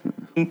forgot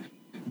to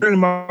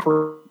during the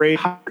parade,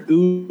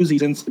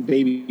 Uzi's instant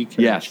baby catch.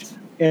 Yes.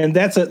 And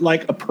that's a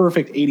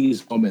perfect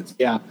 80s moment.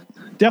 Yeah.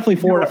 Definitely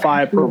 4 to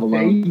 5 per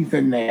alone.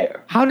 In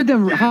there. How did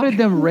them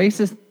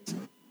racist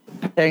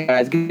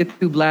guys get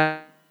 2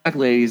 black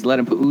ladies, let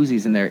them put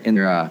Uzis in their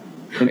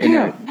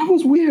that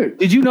was weird.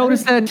 Did you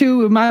notice that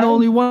too? Am I the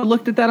only one who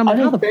looked at that? I'm like,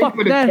 how the fuck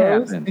did that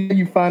happen? And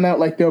you find out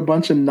they're a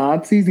bunch of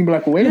Nazis, and you be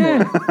like, wait a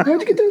minute, how'd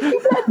you get those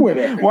 2 black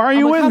women? Why are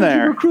you in how there?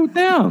 Did you recruit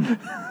them?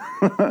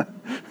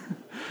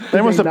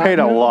 They must have paid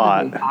a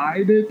lot.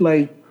 Hide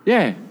it,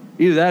 yeah.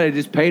 Either that, or they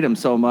just paid them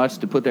so much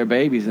to put their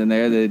babies in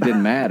there that it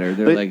didn't matter.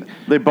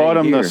 They bought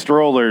them the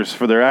strollers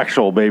for their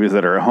actual babies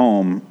that are at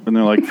home, and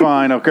they're like,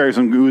 "Fine, I'll carry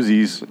some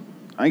Uzis,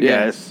 I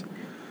guess."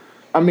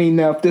 I mean,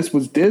 now if this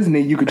was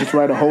Disney, you could just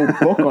write a whole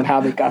book on how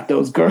they got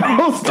those girls. You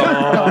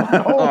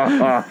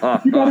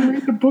gotta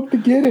read the book to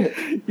get it.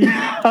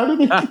 How did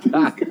they get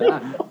those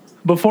girls?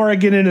 Before I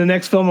get into the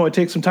next film, I want to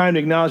take some time to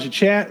acknowledge the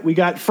chat. We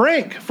got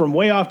Frank from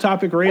Way Off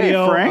Topic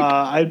Radio. Hey,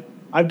 Frank.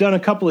 I've done a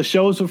couple of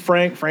shows with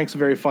Frank. Frank's a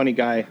very funny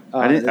guy.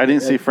 I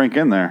didn't see Frank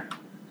in there.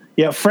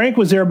 Yeah, Frank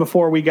was there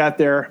before we got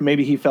there.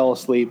 Maybe he fell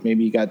asleep.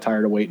 Maybe he got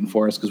tired of waiting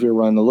for us because we were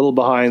running a little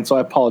behind. So I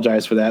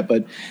apologize for that.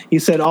 But he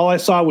said, all I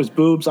saw was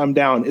boobs. I'm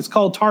down. It's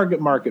called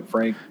Target Market,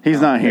 Frank. He's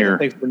not here.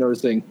 Thanks for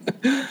noticing.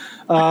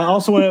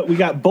 Also, we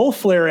got both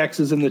Flare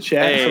X's in the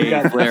chat. So we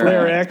got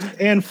Flare X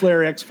and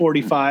Flare X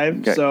 45.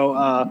 Okay.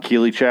 So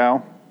Keely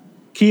Chow.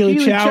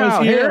 Keely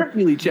Chow is here.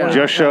 Keely Chow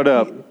just showed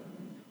up.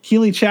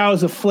 Keely Chow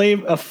is a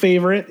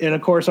favorite, and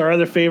of course our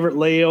other favorite,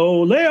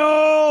 Leo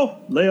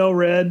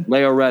Red.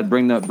 Leo Red,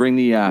 bring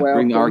the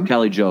R.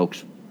 Kelly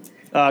jokes.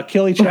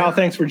 Keely Chow,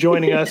 thanks for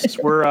joining us.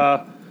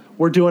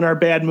 We're doing our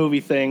bad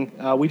movie thing.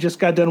 We just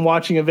got done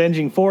watching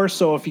Avenging Force,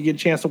 so if you get a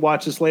chance to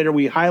watch this later,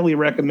 we highly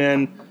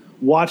recommend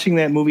watching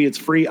that movie. It's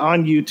free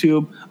on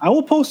YouTube. I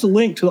will post a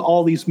link to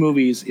all these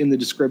movies in the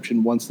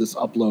description once this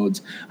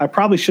uploads. I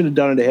probably should have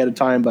done it ahead of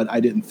time, but I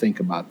didn't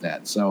think about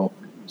that. So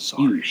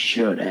sorry. You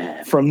should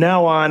have. From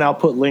now on, I'll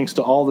put links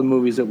to all the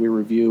movies that we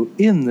review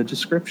in the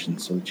description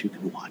so that you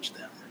can watch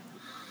them.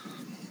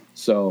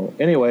 So,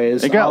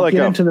 anyways, It got I'll like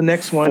get a into the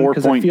next one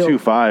because I feel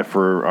 4.25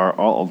 for our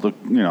all the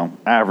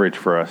average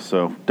for us.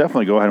 So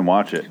definitely go ahead and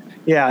watch it.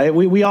 yeah,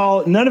 we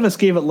all none of us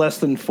gave it less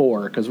than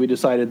 4 because we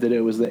decided that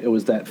it was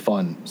that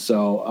fun.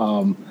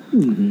 So